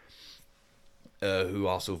Funches, who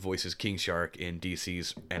also voices King Shark in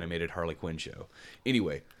DC's animated Harley Quinn show.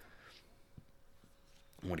 Anyway,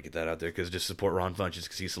 I want to get that out there because just support Ron Funches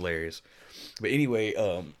because he's hilarious. But anyway,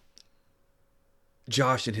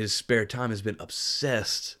 Josh in his spare time has been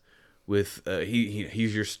obsessed with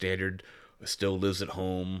he's your standard, still lives at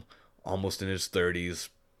home, almost in his 30s,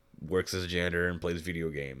 works as a janitor and plays video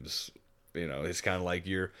games. You know, he's kind of like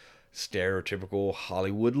your stereotypical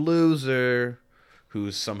Hollywood loser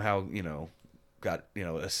who's somehow, you know, got, you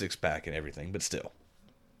know, a 6-pack and everything, but still.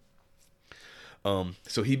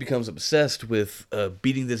 So he becomes obsessed with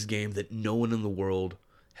beating this game that no one in the world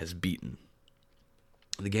has beaten.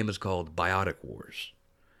 The game is called Biotic Wars.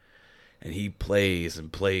 And he plays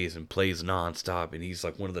and plays and plays nonstop, and he's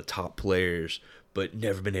like one of the top players, but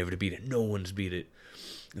never been able to beat it. No one's beat it.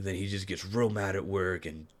 And then he just gets real mad at work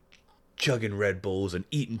and chugging Red Bulls and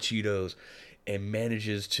eating Cheetos, and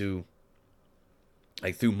manages to,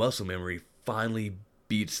 like through muscle memory, finally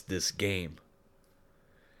beats this game.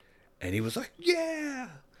 And he was like, yeah!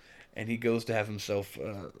 And he goes to have himself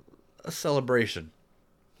a celebration.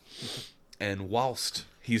 And whilst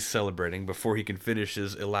he's celebrating, before he can finish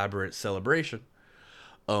his elaborate celebration,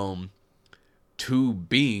 2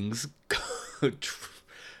 beings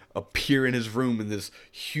appear in his room in this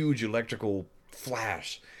huge electrical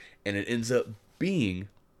flash. And it ends up being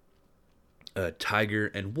Tiger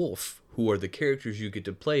and Wolf, who are the characters you get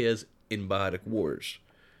to play as in Biotic Wars.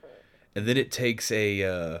 And then it takes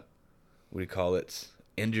a, what do you call it?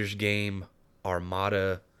 Ender's Game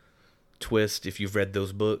Armada twist, if you've read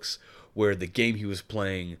those books, where the game he was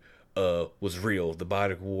playing was real. The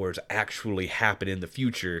Biotic Wars actually happen in the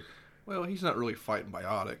future. Well, he's not really fighting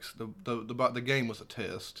biotics. The game was a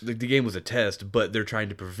test. The game was a test, but they're trying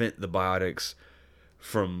to prevent the biotics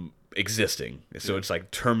from existing. So it's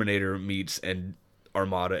like Terminator meets and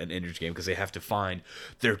Armada and Ender's Game, because they have to find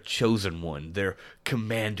their chosen one, their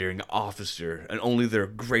commanding officer, and only their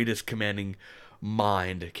greatest commanding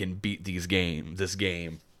mind can beat this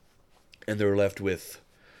game. And they're left with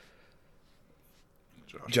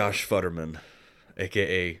Josh Futterman,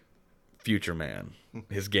 aka Future Man,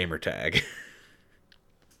 his gamer tag.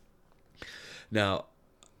 Now,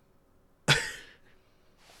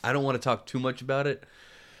 I don't want to talk too much about it.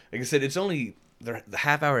 Like I said, it's only the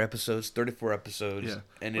half-hour episodes, 34 episodes,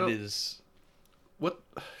 and it is. What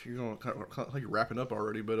you're going to like you're wrapping up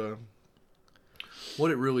already, but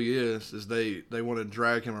what it really is they want to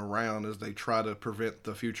drag him around as they try to prevent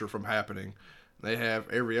the future from happening. They have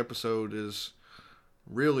every episode is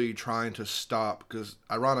really trying to stop, because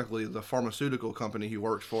ironically the pharmaceutical company he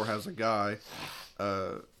works for has a guy,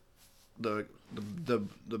 the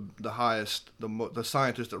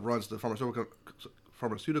scientist that runs the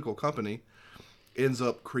pharmaceutical company ends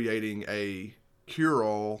up creating a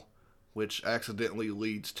cure-all, which accidentally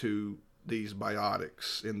leads to these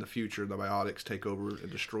biotics in the future. The biotics take over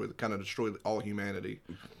and destroy all humanity.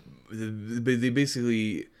 They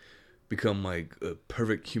basically become like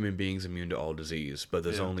perfect human beings immune to all disease, but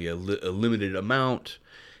there's only a limited amount,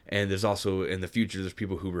 and there's also in the future there's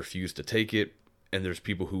people who refuse to take it, and there's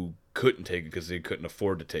people who couldn't take it because they couldn't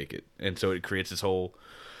afford to take it, and so it creates this whole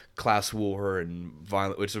class war and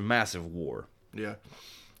violent. It's a massive war. Yeah.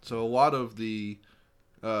 So a lot of the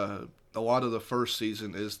first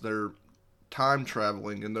season is their time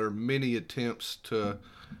traveling, and their many attempts to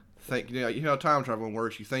think. You know how time traveling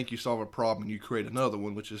works. You think you solve a problem, and you create another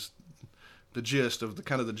one, which is the gist of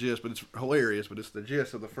the gist. But it's hilarious. But it's the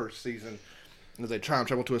gist of the first season. As they time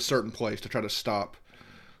travel to a certain place to try to stop.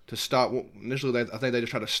 Initially, I think they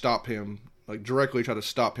just try to stop him, like directly try to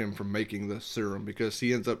stop him from making the serum, because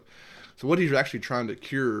he ends up. So what he's actually trying to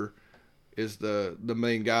cure is the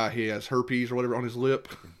main guy. He has herpes or whatever on his lip.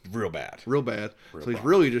 Real bad. So he's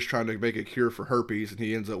really just trying to make a cure for herpes,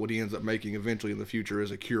 and what he ends up making eventually in the future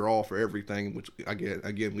is a cure-all for everything, which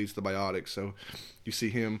again leads to biotics. So you see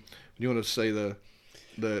him. You want to say the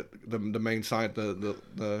main scientist,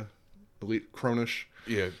 the Cronish?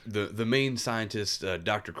 Yeah, the main scientist,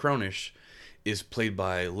 Dr. Cronish, is played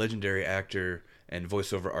by legendary actor and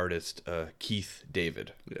voiceover artist Keith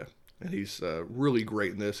David. Yeah, and he's really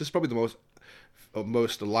great in this. This is probably the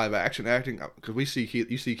most live action acting, because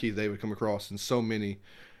you see Keith David come across in so many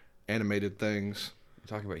animated things.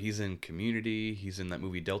 You're talking about he's in Community, he's in that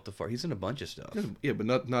movie Delta Far, he's in a bunch of stuff. Yeah, but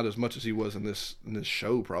not as much as he was in this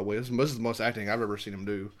show. Probably this is the most acting I've ever seen him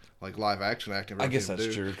do, like live action acting. I guess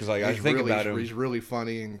that's true, because I think about him. He's really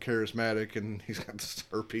funny and charismatic, and he's got this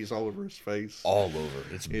herpes all over his face. All over,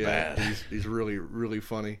 it's bad. He's really really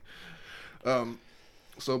funny.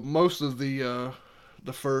 So most of the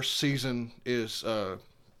first season is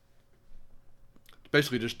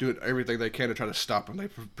basically just doing everything they can to try to stop him. They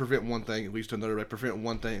prevent one thing, it leads to another. They prevent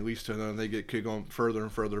one thing, it leads to another. They get going further and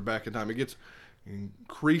further back in time. It gets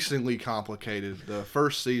increasingly complicated. The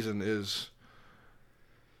first season is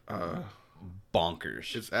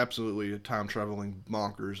bonkers. It's absolutely a time traveling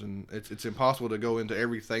bonkers, and it's impossible to go into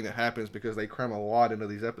everything that happens because they cram a lot into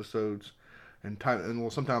these episodes, and will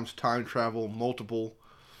sometimes time travel multiple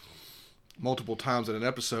times in an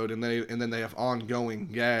episode, and then they have ongoing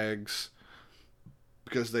gags.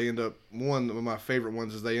 Because they end up, one of my favorite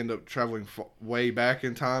ones is they end up traveling way back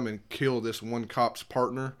in time and kill this one cop's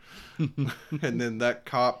partner. And then that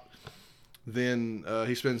cop,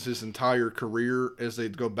 he spends his entire career as they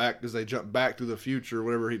jump back through the future,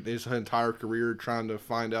 whatever, his entire career trying to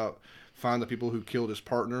find the people who killed his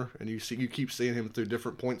partner. And you keep seeing him through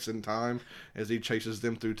different points in time as he chases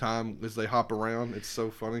them through time as they hop around. It's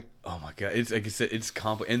so funny. Oh my God. It's like I said, it's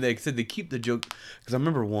complicated. And like I said, they keep the joke, because I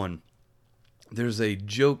remember there's a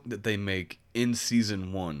joke that they make in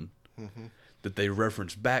season 1 that they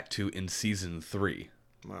reference back to in season 3.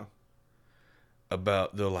 Wow.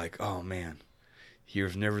 They're like, oh man, he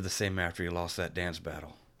was never the same after he lost that dance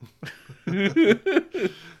battle. Yeah,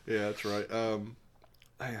 that's right.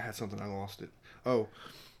 I had something, I lost it. Oh,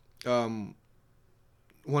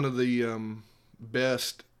 one of the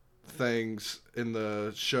best things in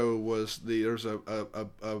the show was there's a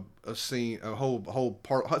scene, the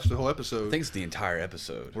whole episode. I think it's the entire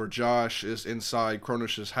episode where Josh is inside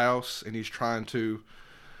Cronish's house and he's trying to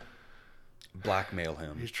blackmail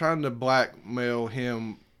him. He's trying to blackmail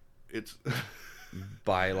him. It's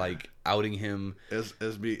by like outing him as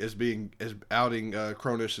outing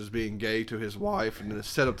Cronish as being gay to his wife, and to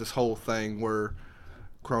set up this whole thing where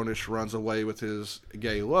Cronish runs away with his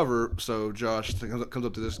gay lover. So Josh comes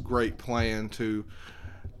up to this great plan to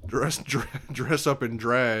dress up in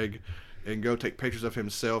drag and go take pictures of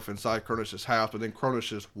himself inside Cronish's house. But then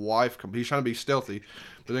Cronish's wife he's trying to be stealthy,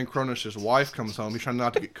 but then Cronish's wife comes home. He's trying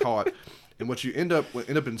not to get caught. And what you end up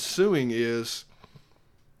ensuing is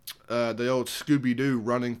the old Scooby-Doo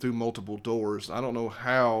running through multiple doors. I don't know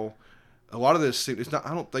how. A lot of this it's not.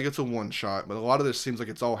 I don't think it's a one shot, but a lot of this seems like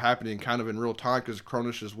it's all happening kind of in real time, because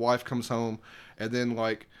Cronish's wife comes home, and then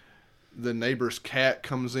like the neighbor's cat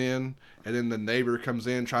comes in, and then the neighbor comes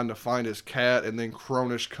in trying to find his cat, and then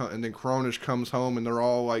Cronish comes home, and they're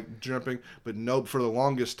all like jumping. But for the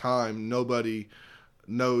longest time, nobody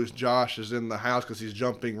knows Josh is in the house because he's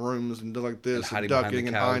jumping rooms and like this, and ducking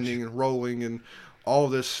and hiding and rolling and all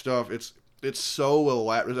this stuff. It's so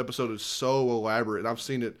elaborate. This episode is so elaborate, and I've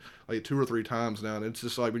seen it like 2 or 3 times now. And it's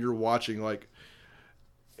just like when you're watching, like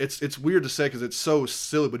it's weird to say because it's so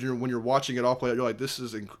silly, but when you're watching it all play out, you're like, this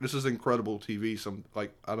is incredible TV. Some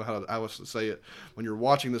like I don't know how else to say it. When you're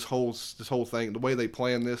watching this whole thing, the way they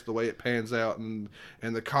plan this, the way it pans out, and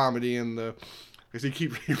the comedy and the. Because he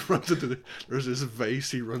runs into there's this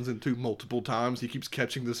vase he runs into multiple times. He keeps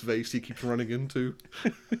catching this vase he keeps running into.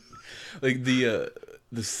 Like the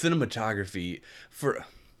cinematography, for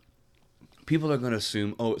people are going to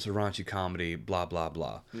assume, oh, it's a raunchy comedy, blah blah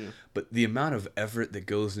blah. Yeah. But the amount of effort that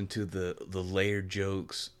goes into the layered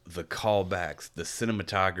jokes, the callbacks, the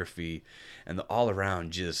cinematography, and the all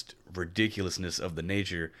around just ridiculousness of the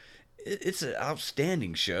nature, it's an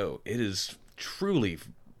outstanding show. It is truly.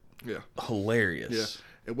 Yeah, hilarious.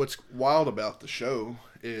 Yeah, and what's wild about the show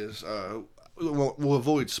is we'll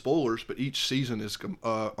avoid spoilers, but each season is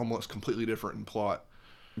almost completely different in plot.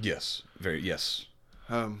 Yes, yes.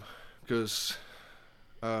 Because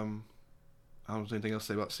I don't have anything else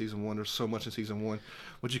to say about season 1. There's so much in season 1.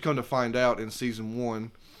 What you come to find out in season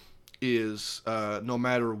 1 is no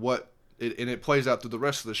matter what, and it plays out through the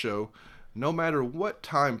rest of the show. No matter what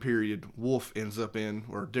time period Wolf ends up in,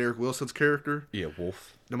 or Derek Wilson's character. Yeah,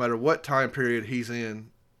 Wolf. No matter what time period he's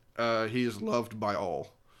in, he is loved by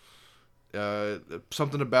all.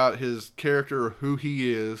 Something about his character or who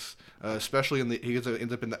he is, especially he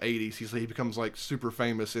ends up in the 80s. He becomes like super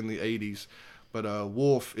famous in the 80s. But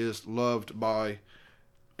Wolf is loved by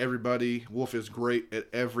everybody. Wolf is great at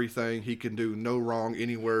everything. He can do no wrong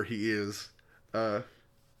anywhere he is. It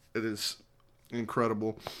is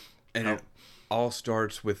incredible. And it all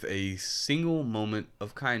starts with a single moment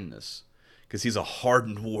of kindness. Because he's a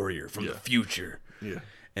hardened warrior from the future. Yeah.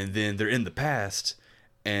 And then they're in the past.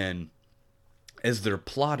 And as they're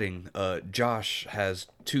plotting, Josh has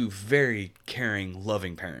two very caring,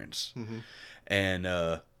 loving parents. Mm-hmm.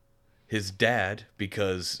 And his dad,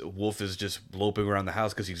 because Wolf is just loping around the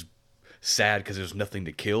house because he's sad because there's nothing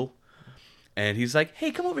to kill. And he's like,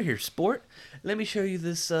 hey, come over here, sport. Let me show you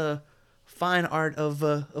this fine art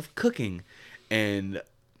of cooking. And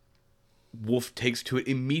Wolf takes to it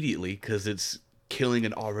immediately because it's killing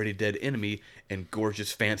an already dead enemy in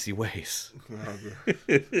gorgeous, fancy ways.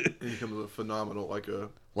 He becomes a phenomenal, like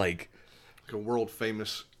a world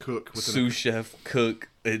famous cook, sous chef, cook.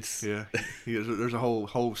 It's There's a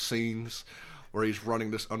whole scenes where he's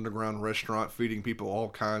running this underground restaurant, feeding people all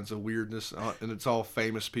kinds of weirdness, and it's all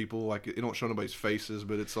famous people. Like, it don't show nobody's faces,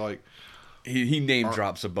 but it's like he name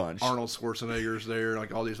drops a bunch. Arnold Schwarzenegger's there,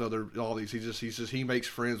 like all these. He makes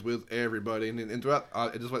friends with everybody, and throughout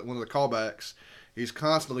just like one of the callbacks, he's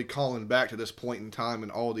constantly calling back to this point in time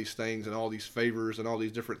and all these things and all these favors and all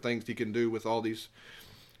these different things he can do with all these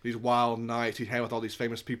wild nights he had with all these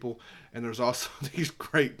famous people. And there's also these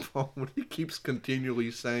great moments he keeps continually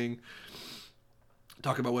saying,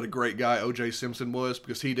 talking about what a great guy O.J. Simpson was,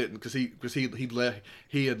 because he'd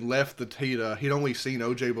only seen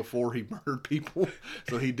O.J. before he murdered people,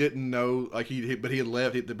 so he didn't know, like, but he had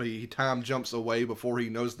left, but he time jumps away before he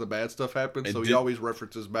knows the bad stuff happens, so he always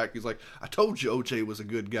references back. He's like, I told you O.J. was a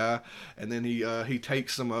good guy. And then he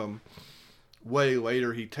takes some way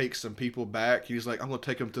later, he takes some people back. He's like, I'm gonna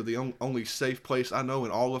take them to the only safe place I know in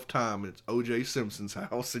all of time, and it's O.J. Simpson's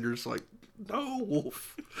house. And you're just like, no,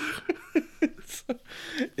 Wolf.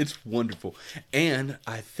 It's wonderful. And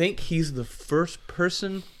I think he's the first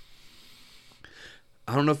person,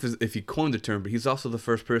 I don't know if he coined the term, but he's also the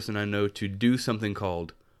first person I know to do something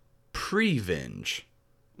called prevenge.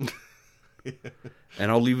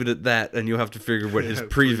 And I'll leave it at that, and you'll have to figure what his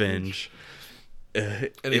prevenge. And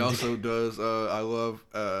he also does, I love,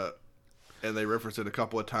 and they reference it a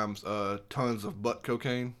couple of times, tons of butt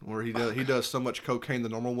cocaine, where he does so much cocaine the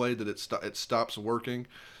normal way that it stops working.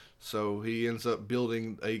 So he ends up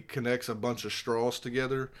connects a bunch of straws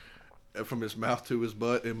together from his mouth to his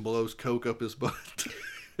butt and blows coke up his butt.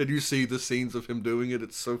 And you see the scenes of him doing it.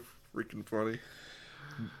 It's so freaking funny.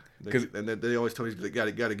 And then they always tell me they got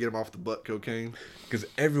to get him off the butt cocaine. Because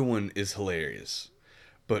everyone is hilarious.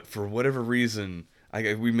 But for whatever reason,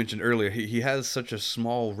 we mentioned earlier, he has such a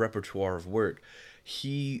small repertoire of work.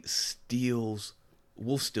 Wolf steals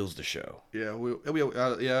the show. Yeah, I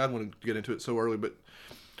don't want to get into it so early, but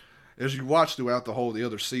as you watch throughout the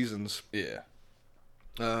other seasons,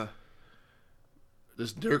 this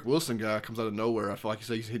Derek Wilson guy comes out of nowhere. I feel like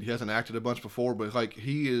he hasn't acted a bunch before, but like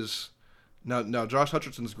he is now. Josh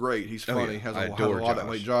Hutcherson's great. He's funny. Has a lot of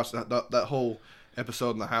like Josh. That whole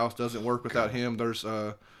episode in the house doesn't work without him. There's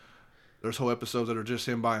whole episodes that are just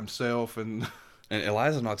him by himself, and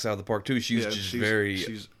Eliza knocks out of the park too. She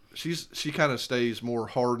kind of stays more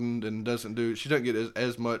hardened and she doesn't get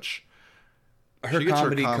as much. Her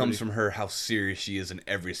comedy comes from how serious she is in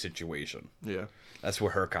every situation. Yeah, that's where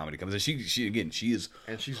her comedy comes. And she's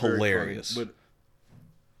she's hilarious. Very funny,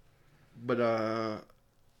 but I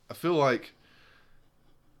feel like,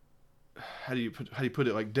 how do you put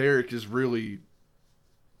it? Like, Derek is really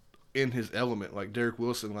in his element. Like, Derek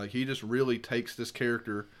Wilson, like, he just really takes this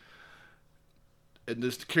character, and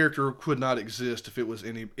this character could not exist if it was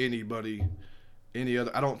anybody.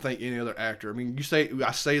 I don't think any other actor. I mean,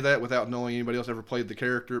 I say that without knowing anybody else ever played the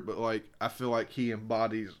character, but like, I feel like he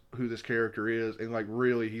embodies who this character is, and like,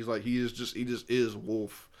 really, he just is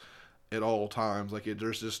Wolf at all times. Like,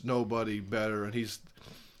 there's just nobody better, and he's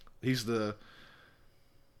a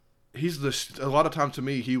lot of times to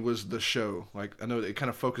me, he was the show. Like, I know it kind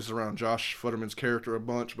of focuses around Josh Futterman's character a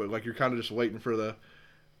bunch, but like, you're kind of just waiting for the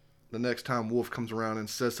next time Wolf comes around and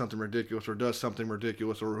says something ridiculous or does something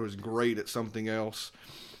ridiculous or who's great at something else.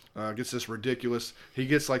 Gets this ridiculous. He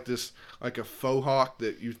gets like this, like a faux hawk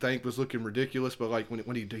that you think was looking ridiculous, but like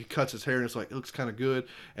when he cuts his hair and it's like, it looks kind of good.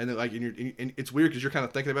 And then like, and it's weird because you're kind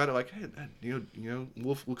of thinking about it like, hey,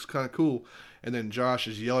 Wolf looks kind of cool. And then Josh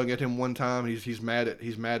is yelling at him one time. He's mad.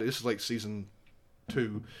 This is like season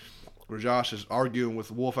 2. Where Josh is arguing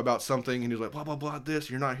with Wolf about something, and he's like, blah, blah, blah, this,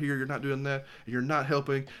 you're not here, you're not doing that, you're not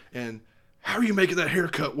helping, and how are you making that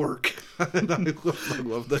haircut work? And I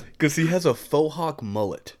love that. Because he has a faux hawk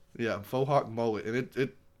mullet. Yeah, faux hawk mullet, and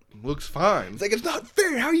it looks fine. It's like, it's not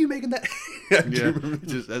fair, how are you making that? Yeah,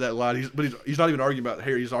 just that line, he's not even arguing about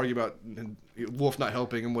hair, he's arguing about Wolf not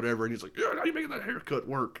helping him, whatever, and he's like, yeah, how are you making that haircut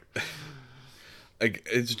work? Like,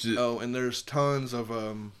 it's just... Oh, and there's tons of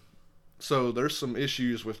so there's some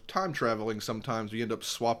issues with time traveling. Sometimes you end up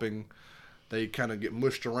swapping. They kind of get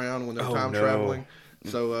mushed around when they're time traveling.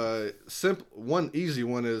 So one easy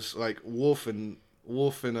one is like Wolf and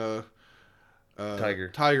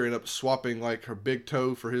Tiger end up swapping like her big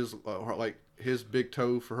toe for his his big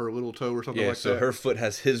toe for her little toe or something like that. Yeah, so her foot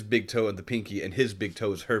has his big toe and the pinky, and his big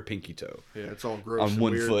toe is her pinky toe. Yeah, it's all gross on and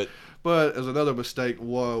one weird. foot. But as another mistake,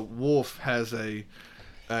 Wolf has a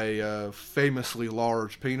famously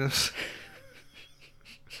large penis,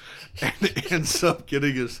 and it ends up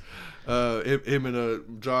getting his him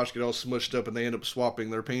and Josh get all smushed up, and they end up swapping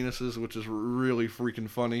their penises, which is really freaking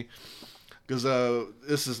funny. Because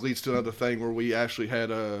leads to another thing where we actually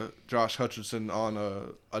had Josh Hutchinson on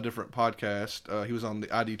a different podcast. He was on the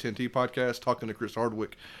ID10T podcast talking to Chris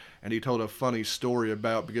Hardwick, and he told a funny story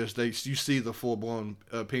about because you see the full blown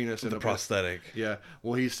penis in the prosthetic. Yeah.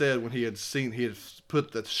 Well, he said when he had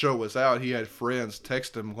put that show was out, he had friends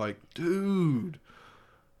text him like, "Dude,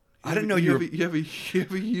 I didn't know you have a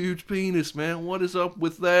huge penis, man. What is up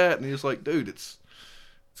with that?" And he's like, "Dude, it's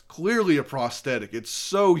clearly a prosthetic. It's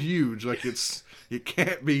so huge, like it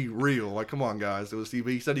can't be real. Like, come on, guys."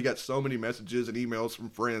 He said he got so many messages and emails from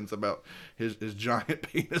friends about his giant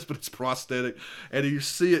penis, but it's prosthetic, and you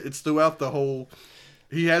see it. It's throughout the whole.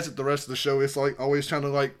 He has it the rest of the show. It's like always trying to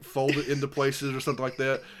like fold it into places or something like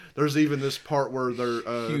that. There's even this part where they're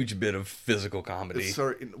huge bit of physical comedy.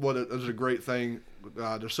 There's a great thing.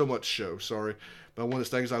 There's so much show. Sorry. But one of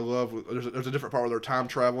the things I love, there's a different part where they're time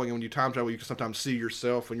traveling, and when you time travel, you can sometimes see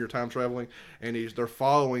yourself when you're time traveling, and they're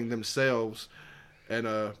following themselves, and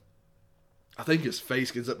I think his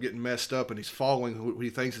face ends up getting messed up, and he's following who he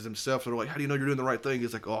thinks is himself. So they're like, "How do you know you're doing the right thing?"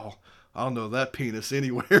 He's like, "Oh, I don't know that penis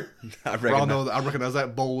anywhere. I recognize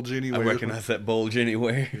that bulge anywhere. I recognize that bulge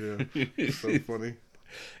anywhere." Yeah, it's so funny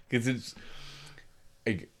because it's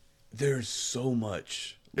like there's so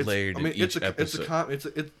much layered in each episode.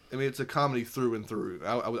 It's a comedy through and through.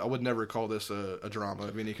 I would never call this a drama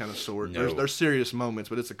of any kind of sort. No. There's serious moments,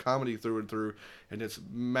 but it's a comedy through and through, and it's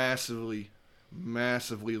massively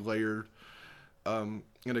layered. And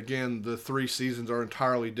again, the 3 seasons are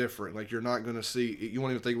entirely different. Like, you're not going to see. You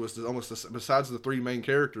won't even think it was besides the 3 main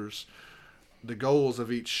characters. The goals of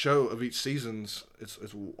each seasons,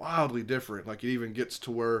 it's wildly different. Like, it even gets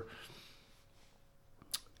to where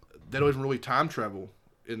they don't even really time travel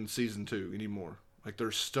in season 2 anymore. Like,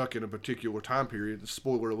 they're stuck in a particular time period.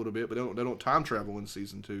 Spoiler a little bit, but they don't time travel in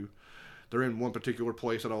season 2. They're in one particular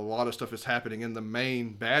place, and a lot of stuff is happening. And the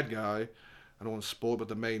main bad guy, I don't want to spoil it, but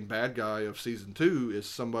the main bad guy of season 2 is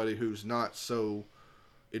somebody who's not so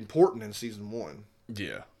important in season 1.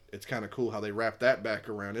 Yeah. It's kind of cool how they wrap that back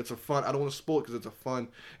around. It's a fun. I don't want to spoil it because it's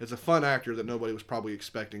a fun actor that nobody was probably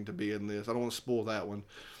expecting to be in this. I don't want to spoil that one.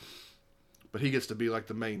 But he gets to be like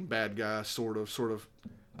the main bad guy, sort of.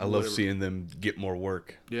 I love seeing them get more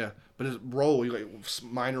work. Yeah, but his role,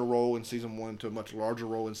 minor role in season 1 to a much larger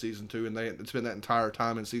role in season 2, and it's been that entire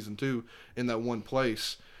time in season 2 in that one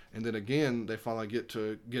place, and then again they finally get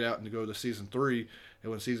out and to go to season 3,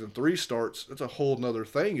 and when season 3 starts, it's a whole nother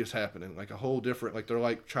thing is happening, like a whole different, like they're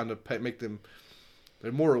like trying to make them,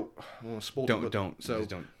 they're more. I don't want to spoil them, don't.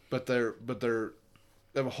 But they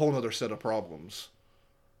have a whole other set of problems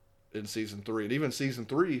in season 3, and even season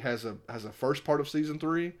 3 has a first part of season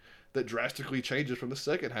 3 that drastically changes from the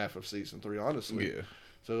second half of season 3, honestly. Yeah.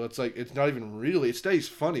 So it's like it's not even really, it stays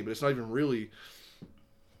funny, but it's not even really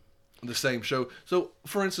the same show. So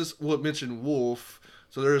for instance, we'll mention Wolf.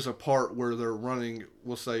 So there is a part where they're running.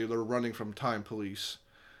 We'll say they're running from time police,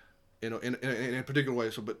 in a particular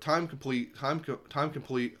way. So, but time complete.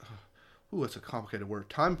 Ooh, that's a complicated word.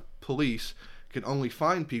 Time police can only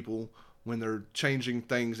find people when they're changing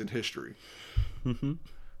things in history. Mm-hmm.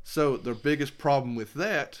 So their biggest problem with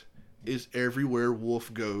that is everywhere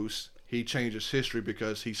Wolf goes, he changes history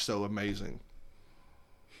because he's so amazing.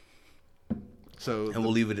 So, and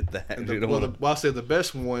we'll leave it at that. I'll say the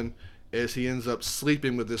best one is he ends up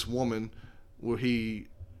sleeping with this woman, where he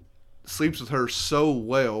sleeps with her so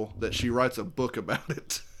well that she writes a book about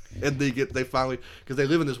it. And they finally, because they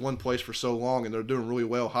live in this one place for so long and they're doing really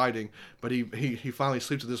well hiding, but he finally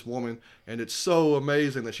sleeps with this woman, and it's so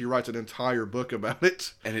amazing that she writes an entire book about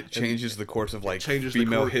it. And it changes the course of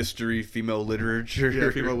female history, female literature.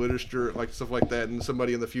 Yeah, female literature, like stuff like that. And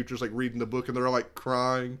somebody in the future is like reading the book and they're like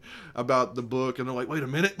crying about the book, and they're like, wait a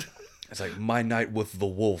minute. It's like My Night with the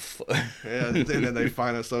Wolf. Yeah, and then they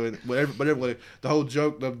find us. So, but everybody, the whole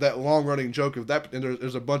joke, that long running joke of that, and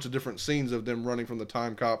there's a bunch of different scenes of them running from the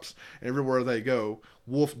time cops. And everywhere they go,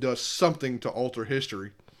 Wolf does something to alter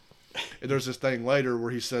history. And there's this thing later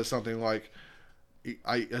where he says something like,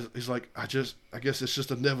 he's like, I guess it's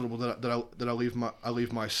just inevitable that I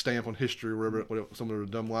leave my stamp on history, wherever some of the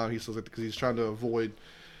dumb line he says it, because he's trying to avoid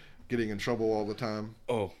getting in trouble all the time.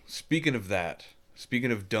 Oh, speaking of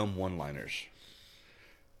dumb one-liners,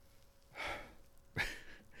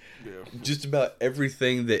 just about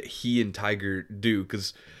everything that he and Tiger do,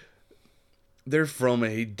 because they're from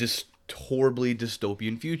a horribly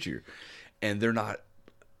dystopian future, and they're not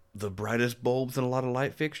the brightest bulbs in a lot of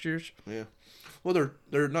light fixtures. Yeah. Well,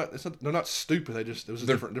 they're not stupid. It was a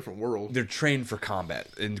different world. They're trained for combat,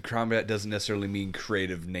 and combat doesn't necessarily mean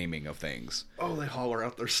creative naming of things. Oh, they holler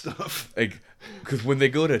out their stuff. Like, because when they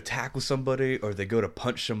go to tackle somebody or they go to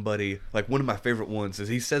punch somebody, like one of my favorite ones is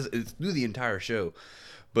he says it's through the entire show,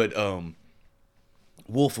 but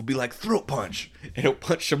Wolf will be like throat punch, and he'll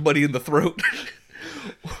punch somebody in the throat,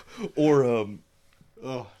 or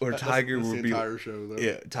Tiger that's will the be entire show, though.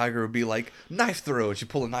 Yeah, Tiger would be like knife throw, and she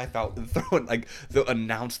pull a knife out and throw it. Like they'll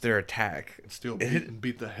announce their attack, Still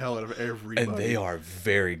beat the hell out of everybody. and they are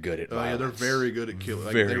very good at violence. Yeah, they're very good at killing.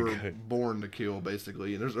 Like, Very they were good. born to kill,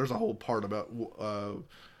 basically. And there's a whole part about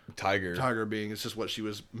Tiger being, it's just what she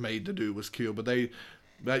was made to do was kill. But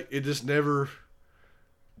it just never.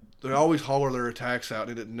 They always holler their attacks out,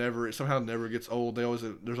 and it somehow never gets old.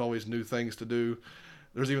 There's always new things to do.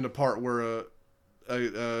 There's even a part where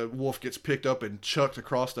a wolf gets picked up and chucked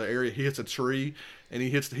across the area. He hits a tree, and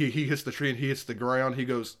he hits the tree, and he hits the ground. He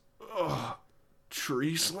goes, "Ugh,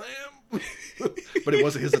 tree slam." But it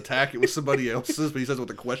wasn't his attack; it was somebody else's. But he says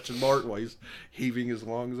with a question mark while he's heaving his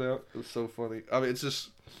lungs out. It was so funny. I mean, it's just.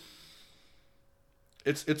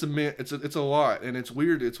 It's a lot, and it's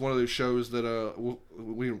weird. It's one of those shows that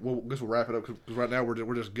we'll wrap it up, because right now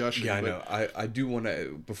we're just gushing. Yeah, I know. I do want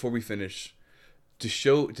to, before we finish,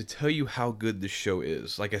 to tell you how good this show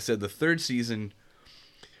is. Like I said, the third season,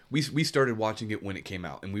 we started watching it when it came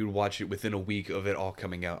out, and we would watch it within a week of it all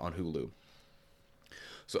coming out on Hulu.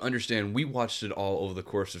 So understand, we watched it all over the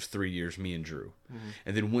course of 3 years, me and Drew. Mm-hmm.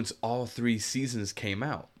 And then once all 3 seasons came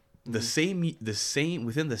out, the same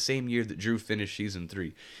within the same year that Drew finished season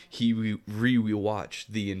 3, he rewatched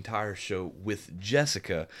the entire show with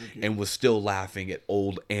Jessica, and was still laughing at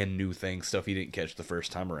old and new things, stuff he didn't catch the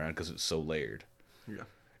first time around because it's so layered. Yeah.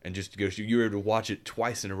 And just to go, you were able to watch it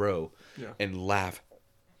twice in a row, yeah, and laugh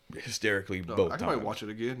hysterically both times. I might watch it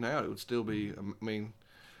again now. It would still be. I mean,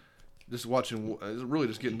 just watching, really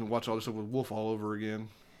just getting to watch all this stuff with Wolf all over again.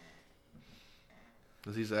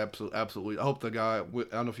 Because he's absolutely. I hope the guy. I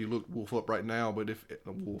don't know if you look Wolf up right now, but if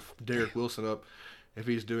Derek Wilson up, if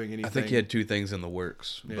he's doing anything. I think he had 2 things in the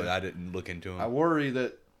works, but I didn't look into him. I worry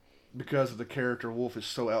that because of the character Wolf is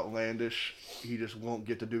so outlandish, he just won't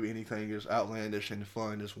get to do anything as outlandish and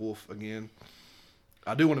fun as Wolf again.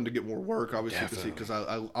 I do want him to get more work, obviously, because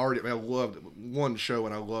I loved one show,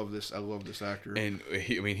 and I love this actor. And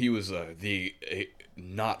he was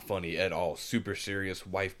not funny at all, super serious,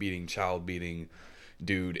 wife beating, child beating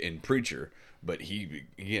dude in Preacher, but he,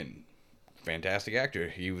 again, fantastic actor.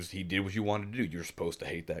 He did what you wanted to do. You're supposed to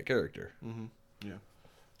hate that character. Mm-hmm. Yeah,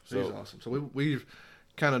 so he's awesome. So we've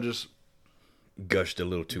kind of just gushed a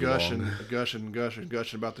little too long, gushing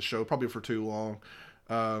about the show, probably for too long.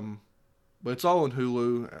 But it's all on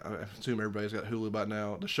Hulu. I assume everybody's got Hulu by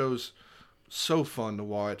now. The show's so fun to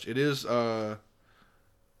watch. It is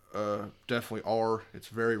definitely R. It's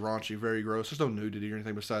very raunchy, very gross. There's no nudity or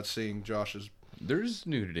anything besides seeing Josh's. There's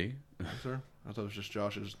nudity. Is there? I thought it was just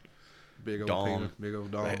Josh's big old dong. penis, big old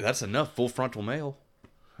dong. Hey, that's enough. Full frontal male.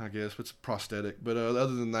 I guess it's prosthetic. But other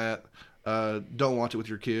than that, don't watch it with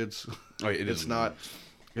your kids. Oh, it's not.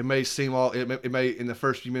 It may seem it may in the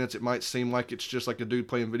first few minutes it might seem like it's just like a dude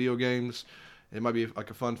playing video games. It might be like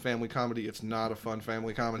a fun family comedy. It's not a fun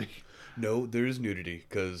family comedy. No, there is nudity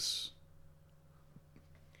because.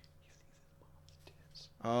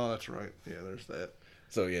 Oh, that's right. Yeah, there's that.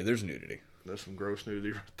 So yeah, there's nudity. There's some gross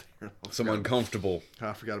nudity right there. Some uncomfortable.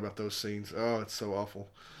 I forgot about those scenes. Oh, it's so awful.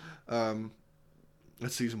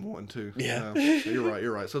 That's season 1 too. Yeah,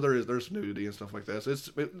 you're right. So there's nudity and stuff like that. So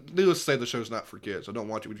needless to say, the show's not for kids. So don't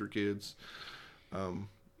watch it with your kids.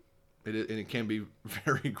 It can be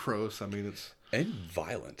very gross. I mean, it's and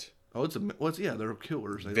violent. Oh, they're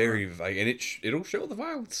killers. And it'll show the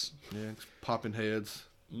violence. Yeah, it's popping heads.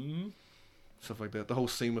 Mm-hmm. Stuff like that. The whole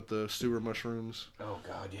scene with the sewer mushrooms. Oh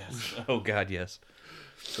God, yes. Oh God, yes.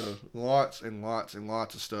 So lots and lots and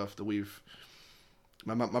lots of stuff that we've.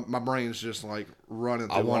 My brain's just like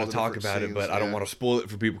running. I want to talk about it, but I don't want to spoil it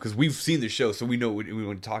for people because we've seen the show, so we know we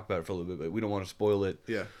want to talk about it for a little bit, but we don't want to spoil it.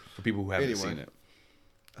 Yeah. For people who haven't seen it.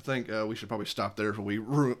 I think we should probably stop there before we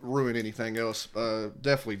ruin anything else.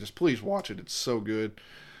 Definitely, just please watch it. It's so good.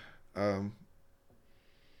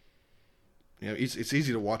 it's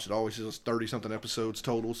easy to watch it all. It's just 30 something episodes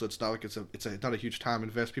total, so it's not like it's not a huge time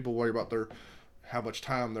invest. People worry about how much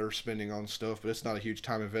time they're spending on stuff, but it's not a huge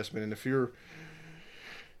time investment. And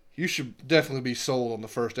you should definitely be sold on the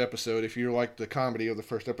first episode if you like the comedy of the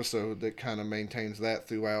first episode that kind of maintains that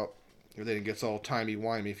throughout. And then it gets all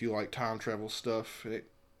timey-wimey if you like time travel stuff. I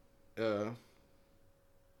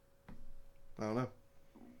don't know.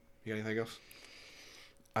 You got anything else?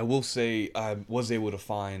 I will say I was able to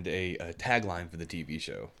find a tagline for the TV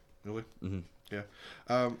show. Really? Mm-hmm. Yeah.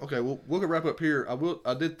 Okay. Well, we'll wrap up here.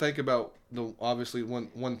 I did think about obviously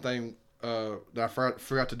one thing that I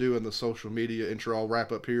forgot to do in the social media intro. I'll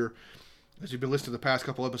wrap up here. As you've been listening to the past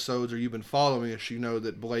couple episodes, or you've been following us, you know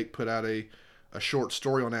that Blake put out a short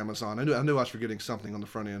story on Amazon. I knew I was forgetting something on the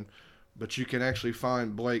front end, but you can actually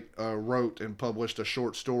find Blake wrote and published a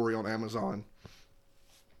short story on Amazon.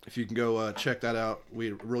 If you can go check that out, we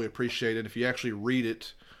really appreciate it. If you actually read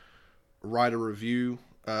it, write a review.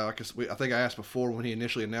 I think I asked before when he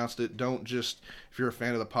initially announced it, if you're a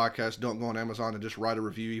fan of the podcast, don't go on Amazon and just write a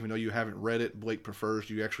review even though you haven't read it. Blake prefers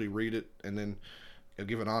you actually read it and then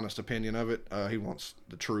give an honest opinion of it. He wants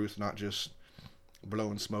the truth, not just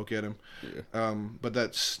blowing smoke at him. Yeah. But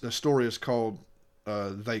the story is called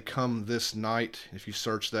They Come This Night. If you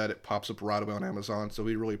search that, it pops up right away on Amazon. So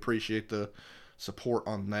we really appreciate the support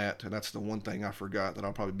on that, and that's the one thing I forgot that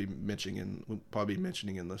I'll probably be mentioning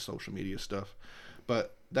in the social media stuff.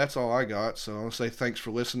 But that's all I got. So I want to say thanks for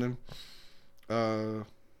listening. Hope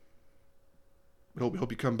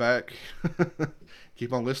you come back.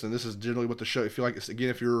 Keep on listening. This is generally what the show. If you like, again,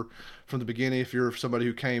 if you're from the beginning, if you're somebody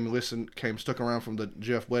who stuck around from the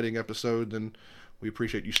Jeff Wedding episode, then we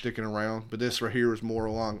appreciate you sticking around. But this right here is more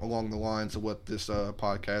along the lines of what this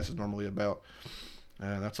podcast is normally about.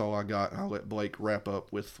 And that's all I got. I'll let Blake wrap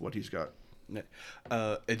up with what he's got.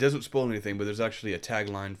 It doesn't spoil anything, but there's actually a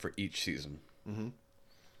tagline for each season. Mm-hmm.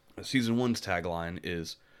 Season 1's tagline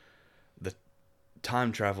is, "The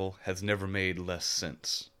time travel has never made less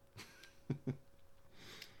sense."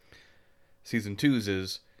 Season 2's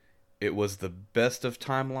is, "It was the best of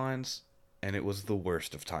timelines, and it was the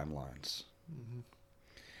worst of timelines." Mm-hmm.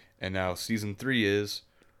 And now Season 3 is,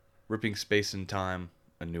 "Ripping space and time,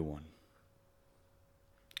 a new one."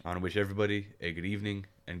 I want to wish everybody a good evening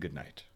and good night.